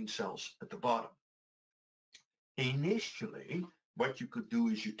often the queen cells at the bottom. Initially, what you could do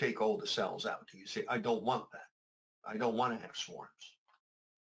is you take all the cells out. You say, I don't want that. I don't want to have swarms.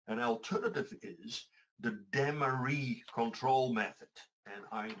 An alternative is the Demaree control method. And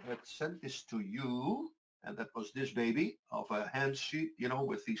I had sent this to you, and that was this baby of a hand sheet,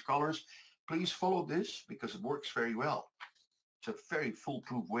 with these colors. Please follow this because it works very well. It's a very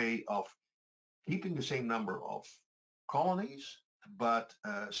foolproof way of keeping the same number of colonies, but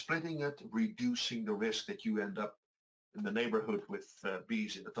splitting it, reducing the risk that you end up in the neighborhood with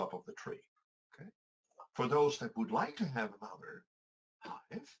bees in the top of the tree. Okay. For those that would like to have another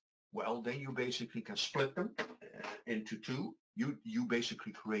hive, well, then you basically can split them into two. You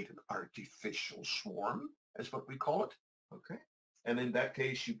basically create an artificial swarm, is what we call it. Okay. And in that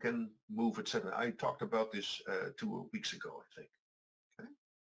case, you can move, etc. I talked about this 2 weeks ago, I think. Okay.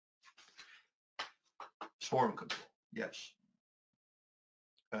 Swarm control, yes.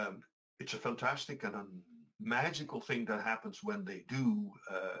 It's a fantastic and a magical thing that happens when they do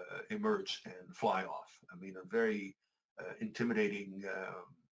emerge and fly off. I mean, a very intimidating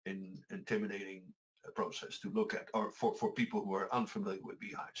process to look at, or for people who are unfamiliar with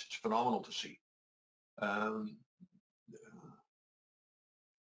beehives. It's phenomenal to see. So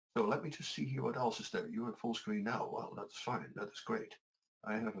let me just see here what else is there. You're at full screen now. Well, that's fine. That is great.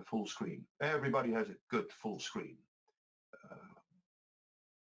 I have a full screen. Everybody has a good full screen.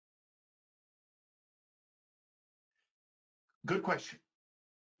 Good question.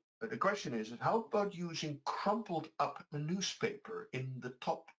 The question is, how about using crumpled up newspaper in the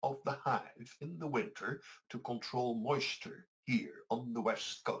top of the hive in the winter to control moisture here on the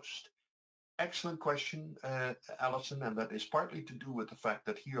West Coast? Excellent question, Alison, and that is partly to do with the fact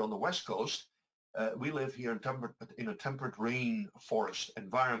that here on the West Coast, we live here in a temperate rain forest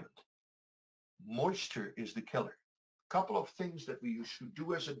environment. Moisture is the killer. A couple of things that you should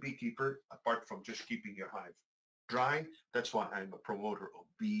do as a beekeeper, apart from just keeping your hive dry. That's why I'm a promoter of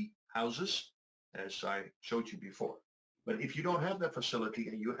bee houses, as I showed you before. But if you don't have that facility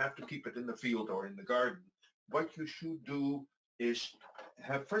and you have to keep it in the field or in the garden, what you should do is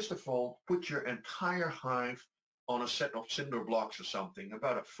first of all, put your entire hive on a set of cinder blocks or something,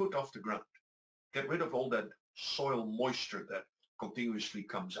 about a foot off the ground. Get rid of all that soil moisture that continuously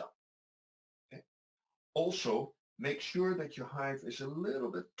comes up. Okay? Also, make sure that your hive is a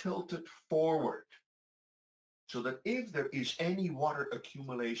little bit tilted forward, so that if there is any water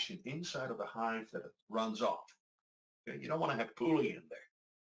accumulation inside of the hive, that it runs off. Okay? You don't want to have pooling in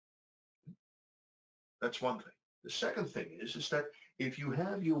there. That's one thing. The second thing is that if you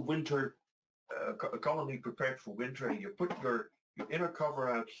have your winter colony prepared for winter and you put your inner cover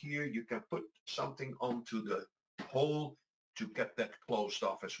out here, you can put something onto the hole to get that closed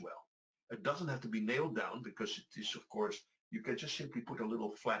off as well. It doesn't have to be nailed down because it is, of course, you can just simply put a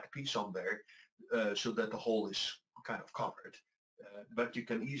little flat piece on there so that the hole is kind of covered. But you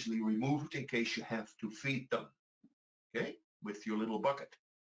can easily remove it in case you have to feed them, okay, with your little bucket.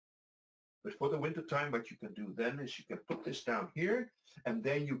 But for the winter time, what you can do then is you can put this down here, and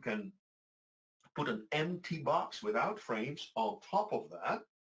then you can put an empty box without frames on top of that.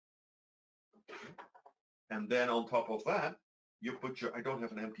 And then on top of that, you put I don't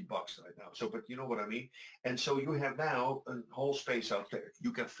have an empty box right now, but you know what I mean. And so you have now a whole space out there.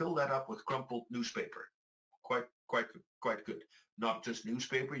 You can fill that up with crumpled newspaper. Quite good. Not just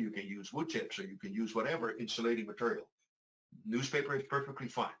newspaper, you can use wood chips or you can use whatever insulating material. Newspaper is perfectly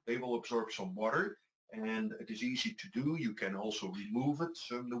fine. They will absorb some water and it is easy to do. You can also remove it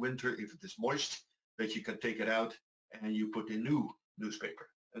in the winter if it is moist, that you can take it out and you put in new newspaper.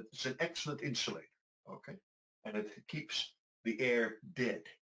 It's an excellent insulator, okay? And it keeps the air dead.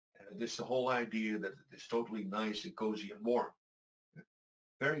 And this is the whole idea that it is totally nice and cozy and warm.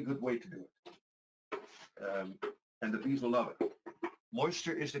 Very good way to do it. And the bees will love it.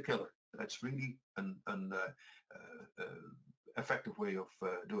 Moisture is the killer. That's really an effective way of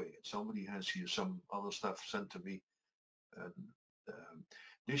doing it. Somebody has here some other stuff sent to me. And,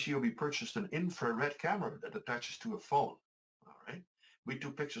 this year we purchased an infrared camera that attaches to a phone. All right. We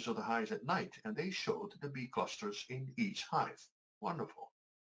took pictures of the hives at night and they showed the bee clusters in each hive. Wonderful.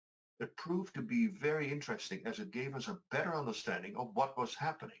 It proved to be very interesting as it gave us a better understanding of what was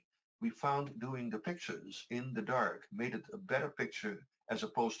happening. We found doing the pictures in the dark made it a better picture as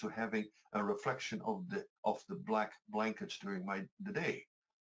opposed to having a reflection of the black blankets during the day.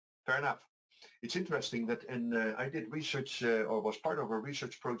 Fair enough. It's interesting that I did research or was part of a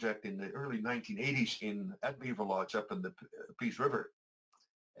research project in the early 1980s at Beaver Lodge up in the Peace River.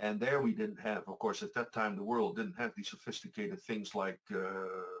 And there we didn't have, of course, at that time the world didn't have these sophisticated things like,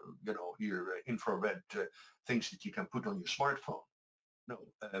 infrared things that you can put on your smartphone. No,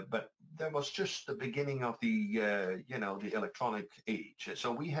 but that was just the beginning of the electronic age.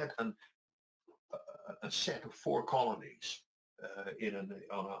 So we had a set of 4 colonies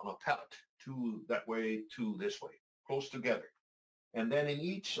on a pallet, 2 that way, 2 this way, close together. And then in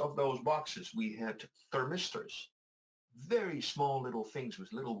each of those boxes we had thermistors, very small little things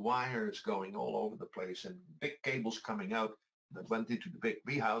with little wires going all over the place and big cables coming out that went into the big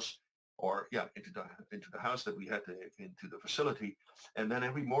bee house, or into the house that we had into the facility. And then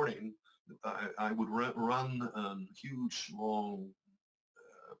every morning I would run a huge long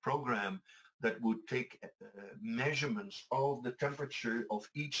program that would take measurements of the temperature of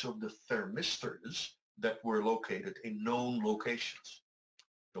each of the thermistors that were located in known locations.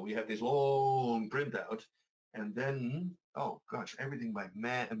 So we had this long printout, and then, oh gosh, everything by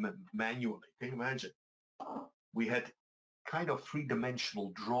manually. Can you imagine? We had kind of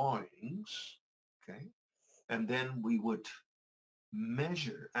 3-dimensional drawings, okay? And then we would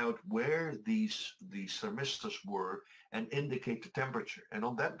measure out where these thermistors were and indicate the temperature. And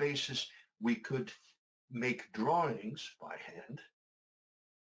on that basis, we could make drawings by hand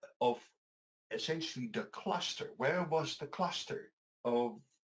of essentially the cluster. Where was the cluster of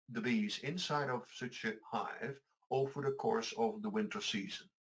the bees inside of such a hive over the course of the winter season?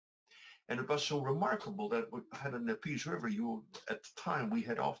 And it was so remarkable that we had in the Peace River, at the time, we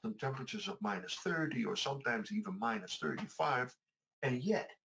had often temperatures of -30 or sometimes even -35. And yet,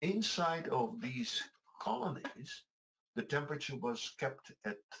 inside of these colonies, the temperature was kept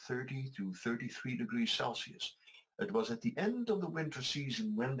at 30 to 33 degrees Celsius. It was at the end of the winter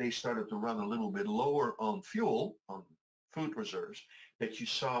season when they started to run a little bit lower on fuel, on food reserves, that you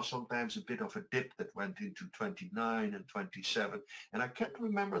saw sometimes a bit of a dip that went into 29 and 27. And I can't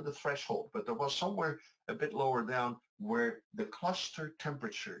remember the threshold, but there was somewhere a bit lower down where the cluster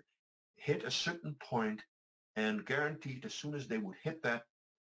temperature hit a certain point and guaranteed as soon as they would hit that,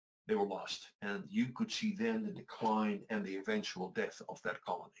 they were lost. And you could see then the decline and the eventual death of that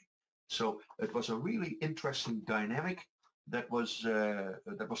colony. So it was a really interesting dynamic that was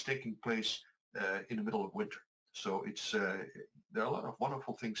taking place in the middle of winter. So it's there are a lot of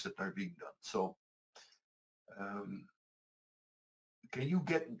wonderful things that are being done. So can you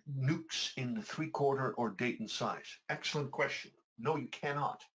get nukes in the 3/4 or Dayton size? Excellent question. No, you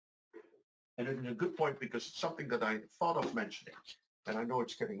cannot. And it's a good point because it's something that I thought of mentioning. And I know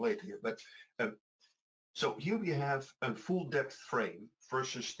it's getting late here, but so here we have a full depth frame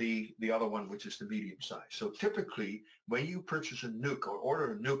versus the other one, which is the medium size. So typically when you purchase a nuke or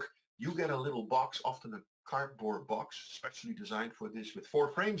order a nuke, you get a little box, often a cardboard box, specially designed for this, with 4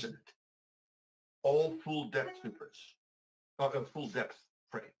 frames in it. All full depth full depth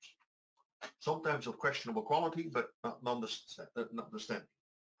frames. Sometimes of questionable quality, but not notwithstanding.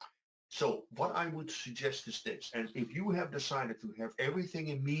 So what I would suggest is this, and if you have decided to have everything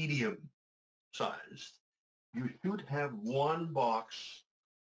in medium sized, you should have 1 box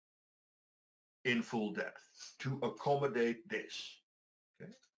in full depth to accommodate this,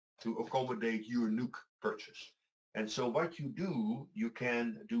 okay? To accommodate your nuke purchase. And so what you do, you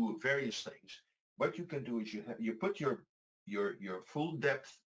can do various things. What you can do is you put your full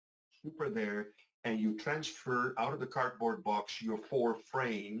depth super there, and you transfer out of the cardboard box your 4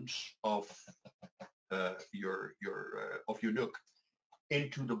 frames of your nuke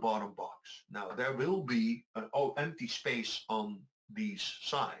into the bottom box. Now there will be an empty space on these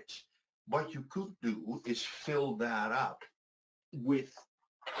sides. What you could do is fill that up with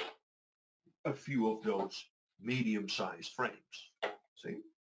a few of those medium-sized frames. See?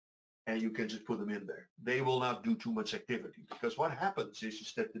 And you can just put them in there. They will not do too much activity because what happens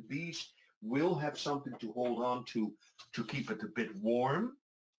is that the bees will have something to hold on to keep it a bit warm,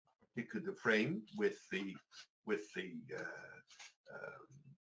 particularly the frame with the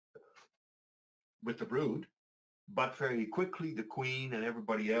brood. But very quickly, the queen and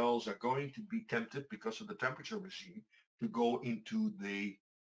everybody else are going to be tempted because of the temperature regime to go into the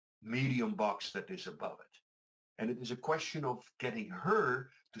medium box that is above it. And it is a question of getting her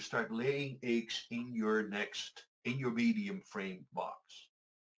to start laying eggs in your medium frame box.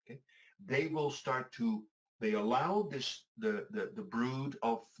 Okay? They will start to, they allow the brood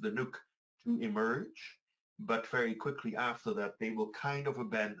of the Nook to emerge, but very quickly after that, they will kind of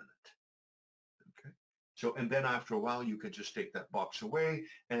abandon it. Okay? So, and then after a while, you can just take that box away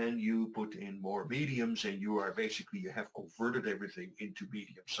and you put in more mediums and you are basically, you have converted everything into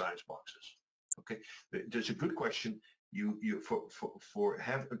medium-sized boxes. Okay, there's a good question. For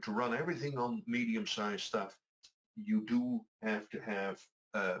have to run everything on medium-sized stuff, you do have to have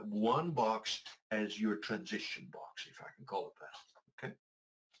one box as your transition box, if I can call it that. Okay,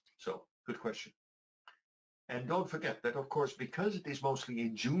 so good question. And don't forget that, of course, because it is mostly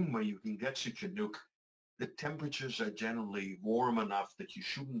in June where you can get such a Nook, the temperatures are generally warm enough that you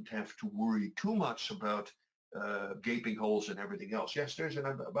shouldn't have to worry too much about gaping holes and everything else. Yes, there's an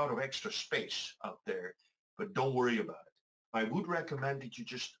amount of extra space out there, but don't worry about it. I would recommend that you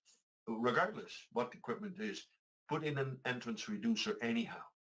just, regardless what the equipment is, put in an entrance reducer anyhow,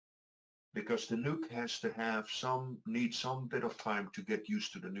 because the Nook has to have needs some bit of time to get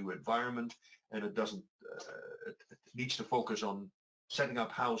used to the new environment, and it doesn't, it needs to focus on setting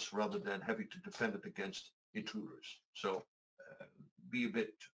up house rather than having to defend it against intruders. So be a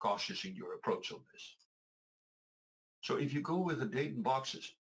bit cautious in your approach on this. So if you go with the Dayton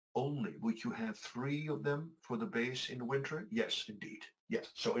boxes only, would you have 3 of them for the base in the winter? Yes, indeed.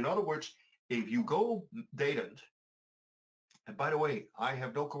 Yes. So in other words, if you go Dayton, and by the way, I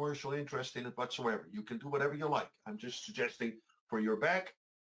have no commercial interest in it whatsoever. You can do whatever you like. I'm just suggesting for your back,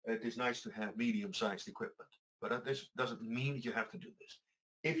 it is nice to have medium-sized equipment. But this doesn't mean that you have to do this.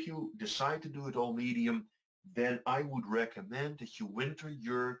 If you decide to do it all medium, then I would recommend that you winter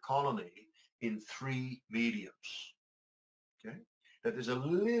your colony in 3 mediums. Okay, that is a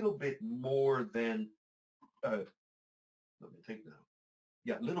little bit more than, let me think now.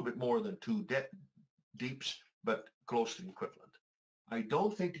 Yeah, a little bit more than 2 deeps, but close to the equivalent. I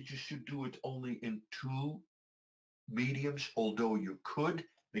don't think that you should do it only in 2 mediums, although you could,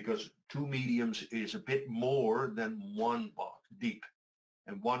 because 2 mediums is a bit more than 1 box deep.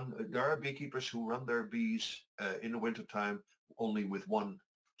 And there are beekeepers who run their bees in the wintertime only with 1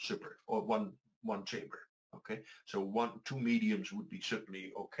 super or one chamber. Okay, so 2 mediums would be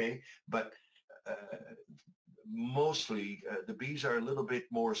certainly okay, but mostly the bees are a little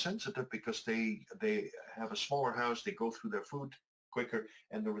bit more sensitive because they have a smaller house, they go through their food quicker,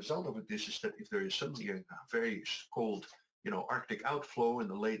 and the result of it is that if there is suddenly a very cold, Arctic outflow in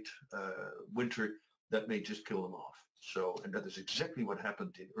the late winter, that may just kill them off. So, and that is exactly what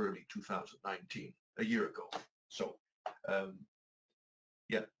happened in early 2019, a year ago. So,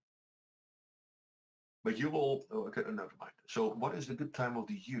 yeah. But you will, okay, never mind. So what is the good time of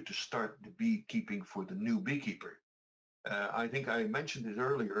the year to start the beekeeping for the new beekeeper? I think I mentioned it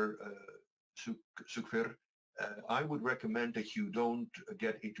earlier, Sukver. I would recommend that you don't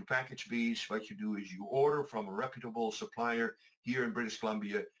get into package bees. What you do is you order from a reputable supplier here in British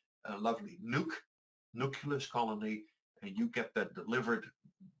Columbia, a lovely nucleus colony, and you get that delivered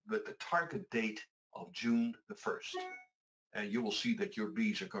with the target date of June the 1st. And you will see that your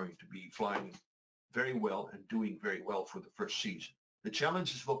bees are going to be flying very well and doing very well for the first season. The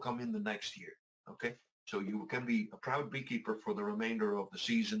challenges will come in the next year, okay? So you can be a proud beekeeper for the remainder of the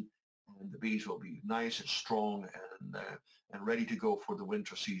season, and the bees will be nice and strong and ready to go for the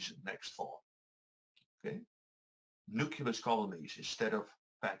winter season next fall, okay? Nucleus colonies instead of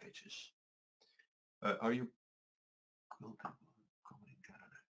packages. Are you coming in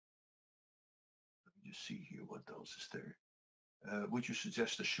Canada? Let me just see here what else is there. Would you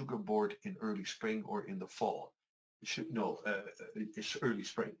suggest a sugar board in early spring or in the fall? It's early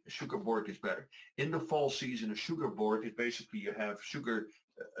spring. A sugar board is better. In the fall season, a sugar board is basically you have sugar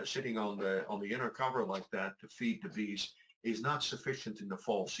sitting on the inner cover like that to feed the bees. Is not sufficient in the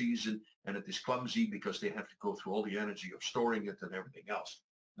fall season, and it is clumsy because they have to go through all the energy of storing it and everything else.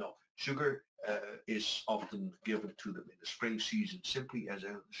 No, sugar is often given to them in the spring season simply as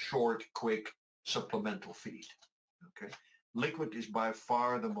a short, quick supplemental feed. Okay. Liquid is by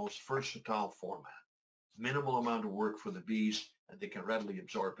far the most versatile format. Minimal amount of work for the bees and they can readily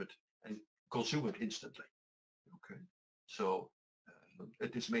absorb it and consume it instantly. Okay, so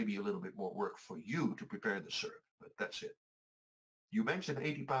this may be a little bit more work for you to prepare the syrup, but that's it. You mentioned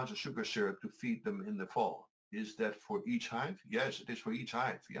 80 pounds of sugar syrup to feed them in the fall. Is that for each hive? Yes, it is for each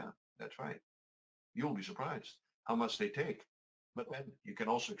hive. Yeah, that's right. You'll be surprised how much they take. But then you can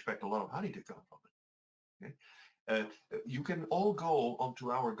also expect a lot of honey to come from it. Okay? You can all go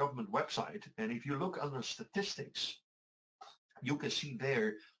onto our government website, and if you look under statistics, you can see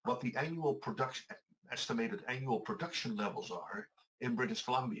there what the annual production, estimated annual production levels are in British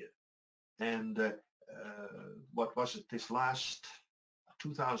Columbia. And what was it, this last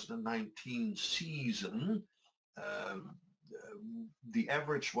 2019 season, the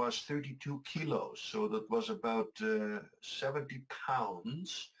average was 32 kilos. So that was about 70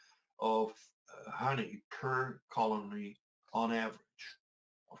 pounds of honey per colony on average.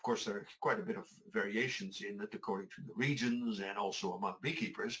 Of course, there are quite a bit of variations in it according to the regions and also among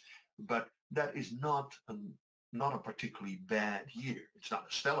beekeepers, but that is not a particularly bad year. It's not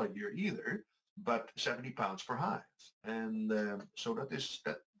a stellar year either, but 70 pounds per hive. And so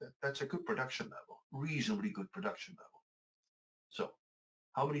that's a good production level, reasonably good production level. So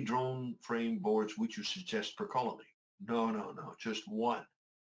how many drone frame boards would you suggest per colony? No, just one.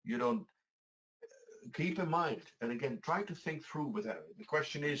 You don't, keep in mind, and again, try to think through with that. The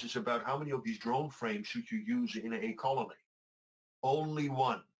question is about how many of these drone frames should you use in a colony? Only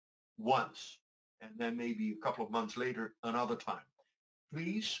one, once, and then maybe a couple of months later, another time.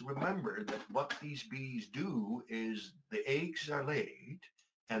 Please remember that what these bees do is the eggs are laid,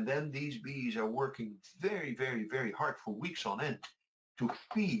 and then these bees are working very, very, very hard for weeks on end to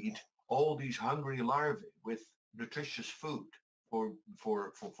feed all these hungry larvae with nutritious food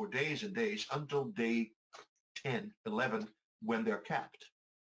for days and days until day 10, 11, when they're capped.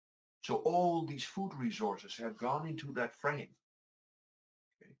 So all these food resources have gone into that frame.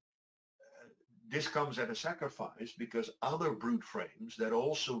 Okay. This comes at a sacrifice because other brood frames that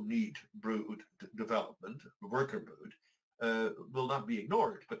also need brood development, worker brood, will not be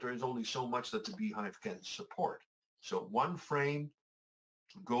ignored, but there is only so much that the beehive can support. So one frame,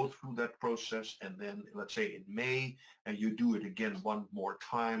 go through that process, and then let's say in May, and you do it again one more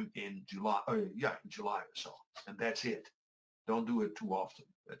time in July, in July or so, and that's it. Don't do it too often.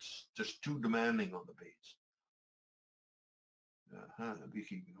 That's just too demanding on the bees.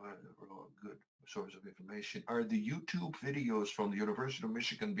 Beekeeping, good source of information. Are the YouTube videos from the University of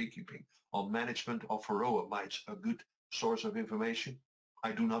Michigan Beekeeping on management of varroa mites a good source of information?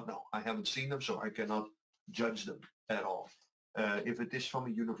 I do not know. I haven't seen them, so I cannot judge them at all. If it is from a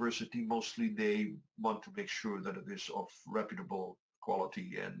university, mostly they want to make sure that it is of reputable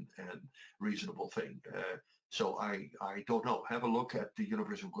quality and reasonable thing. So I don't know. Have a look at the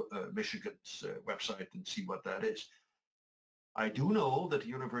University of Michigan's website and see what that is. I do know that the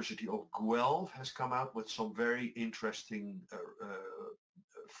University of Guelph has come out with some very interesting,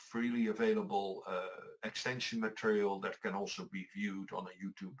 freely available extension material that can also be viewed on a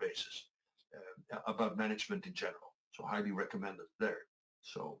YouTube basis about management in general. So highly recommended there.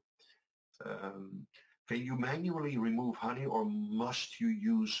 So can you manually remove honey or must you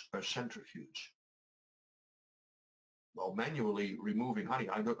use a centrifuge? Well, manually removing honey,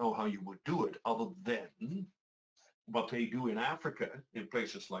 I don't know how you would do it other than what they do in Africa in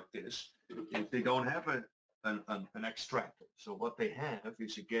places like this. If they don't have an extractor. So what they have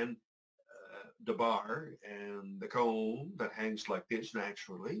is, again, the bar and the comb that hangs like this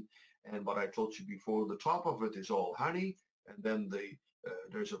naturally. And what I told you before, the top of it is all honey, and then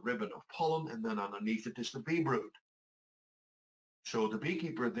there's a ribbon of pollen, and then underneath it is the bee brood. So the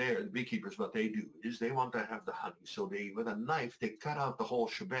beekeepers, what they do is they want to have the honey. So with a knife, they cut out the whole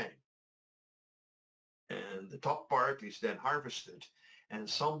shebang. And the top part is then harvested. And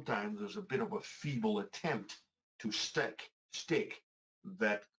sometimes there's a bit of a feeble attempt to stick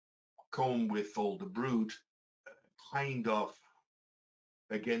that comb with all the brood kind of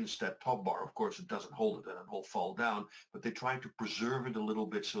against that top bar. Of course, it doesn't hold it and it will fall down, but they try to preserve it a little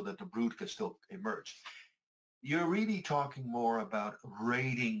bit so that the brood can still emerge. You're really talking more about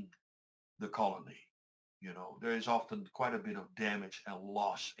raiding the colony. You know, there is often quite a bit of damage and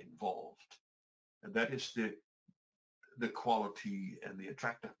loss involved. And that is the quality and the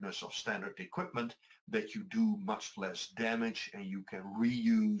attractiveness of standard equipment, that you do much less damage and you can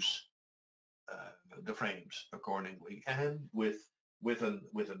reuse the frames accordingly. And with a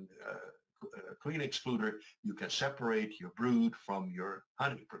clean excluder, you can separate your brood from your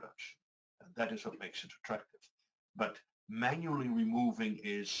honey production. And that is what makes it attractive. But manually removing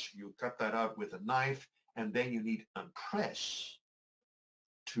is you cut that out with a knife, and then you need a press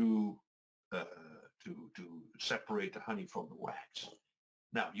to to separate the honey from the wax.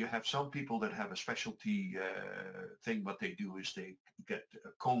 Now, you have some people that have a specialty thing. What they do is they get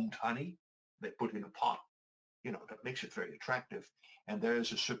combed honey, they put in a pot, that makes it very attractive. And there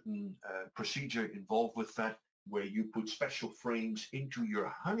is a certain procedure involved with that, where you put special frames into your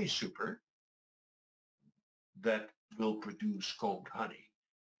honey super that will produce combed honey.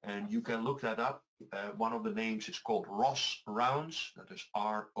 And you can look that up. One of the names is called Ross Rounds. That is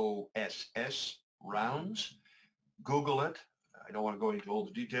R-O-S-S, Rounds. Google it. I don't want to go into all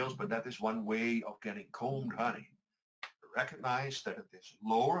the details, but that is one way of getting combed honey. Recognize that it is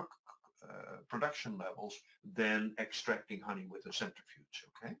lower production levels than extracting honey with a centrifuge,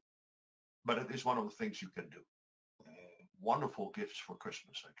 okay? But it is one of the things you can do. Wonderful gifts for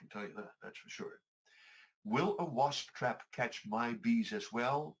Christmas, I can tell you that, that's for sure. Will a wasp trap catch my bees as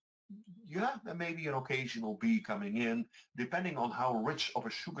well? Yeah, there may be an occasional bee coming in, depending on how rich of a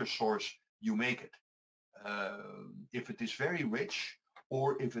sugar source you make it. If it is very rich,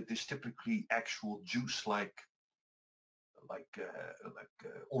 or if it is typically actual juice like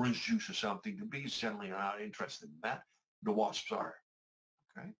orange juice or something, the bees generally are not interested in that. The wasps are.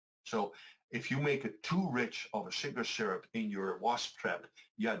 Okay, so if you make it too rich of a sugar syrup in your wasp trap,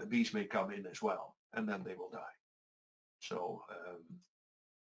 yeah, the bees may come in as well, and then they will die. So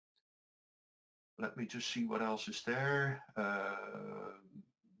let me just see what else is there.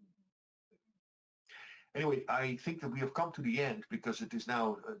 Anyway, I think that we have come to the end, because it is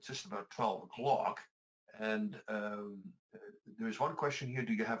now just about 12 o'clock. And there is one question here.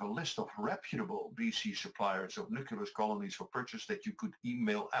 Do you have a list of reputable BC suppliers of nucleus colonies for purchase that you could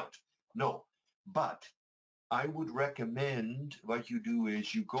email out? No, but I would recommend what you do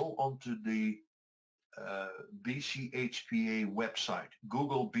is you go onto the BCHPA website,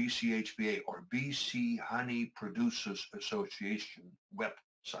 Google BCHPA or BC Honey Producers Association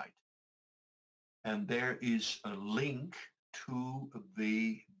website. And there is a link to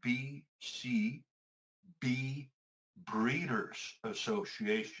the BC Bee Breeders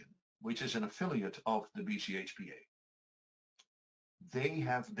Association, which is an affiliate of the BCHPA. They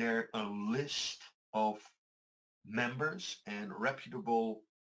have there a list of members and reputable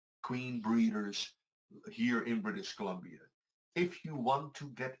queen breeders here in British Columbia. If you want to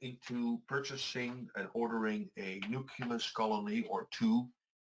get into purchasing and ordering a nucleus colony or two,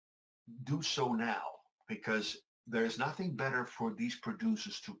 do so now, because there's nothing better for these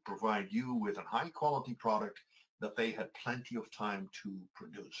producers to provide you with a high quality product that they had plenty of time to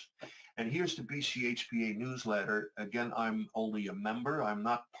produce. And here's the BCHPA newsletter. Again, I'm only a member. I'm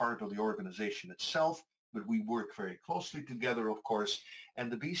not part of the organization itself, but we work very closely together, of course.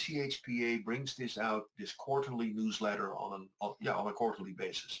 And the BCHPA brings this out, this quarterly newsletter on a quarterly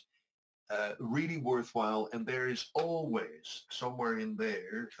basis. Really worthwhile, and there is always somewhere in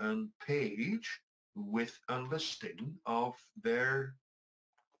there a page with a listing of their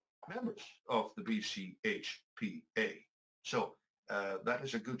members of the BCHPA. So that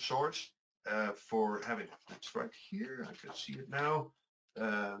is a good source for having it. It's right here. I can see it now.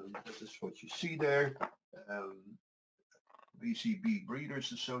 This is what you see there. BC Bee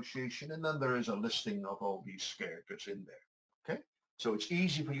Breeders Association, and then there is a listing of all these characters in there. Okay, so it's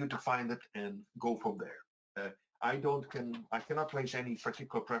easy for you to find it and go from there. I cannot place any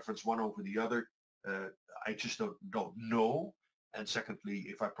particular preference one over the other. I just don't know. And secondly,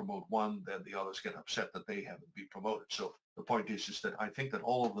 if I promote one, then the others get upset that they haven't been promoted. So the point is that I think that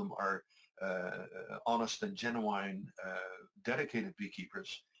all of them are honest and genuine, dedicated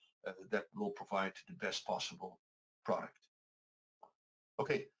beekeepers that will provide the best possible product.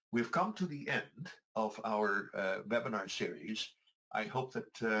 Okay, we've come to the end of our webinar series. I hope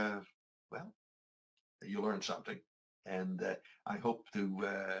that, well, you learned something. And I hope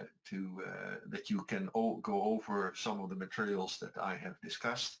that you can go over some of the materials that I have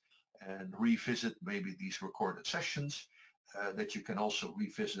discussed and revisit maybe these recorded sessions, that you can also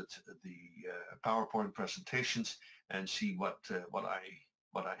revisit the PowerPoint presentations and see what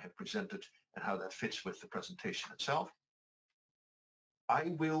I have presented and how that fits with the presentation itself.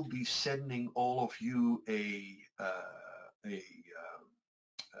 I will be sending all of you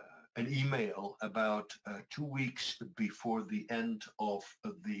an email about 2 weeks before the end of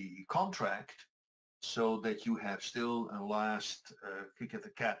the contract, so that you have still a last kick at the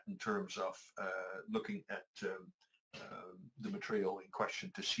cat in terms of looking at the material in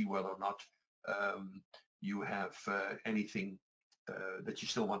question to see whether or not you have anything that you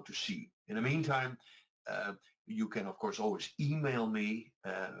still want to see. In the meantime, you can of course always email me,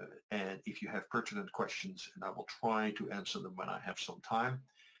 and if you have pertinent questions, and I will try to answer them when I have some time.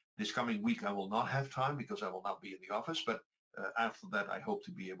 This coming week I will not have time because I will not be in the office, but after that, I hope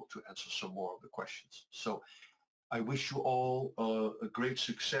to be able to answer some more of the questions. So I wish you all a great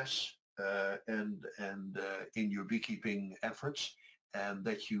success and in your beekeeping efforts, and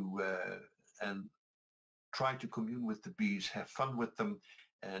that you and try to commune with the bees, have fun with them,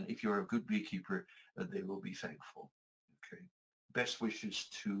 and if you're a good beekeeper, they will be thankful. Okay. Best wishes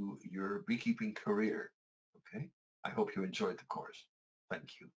to your beekeeping career. Okay. I hope you enjoyed the course.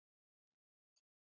 Thank you.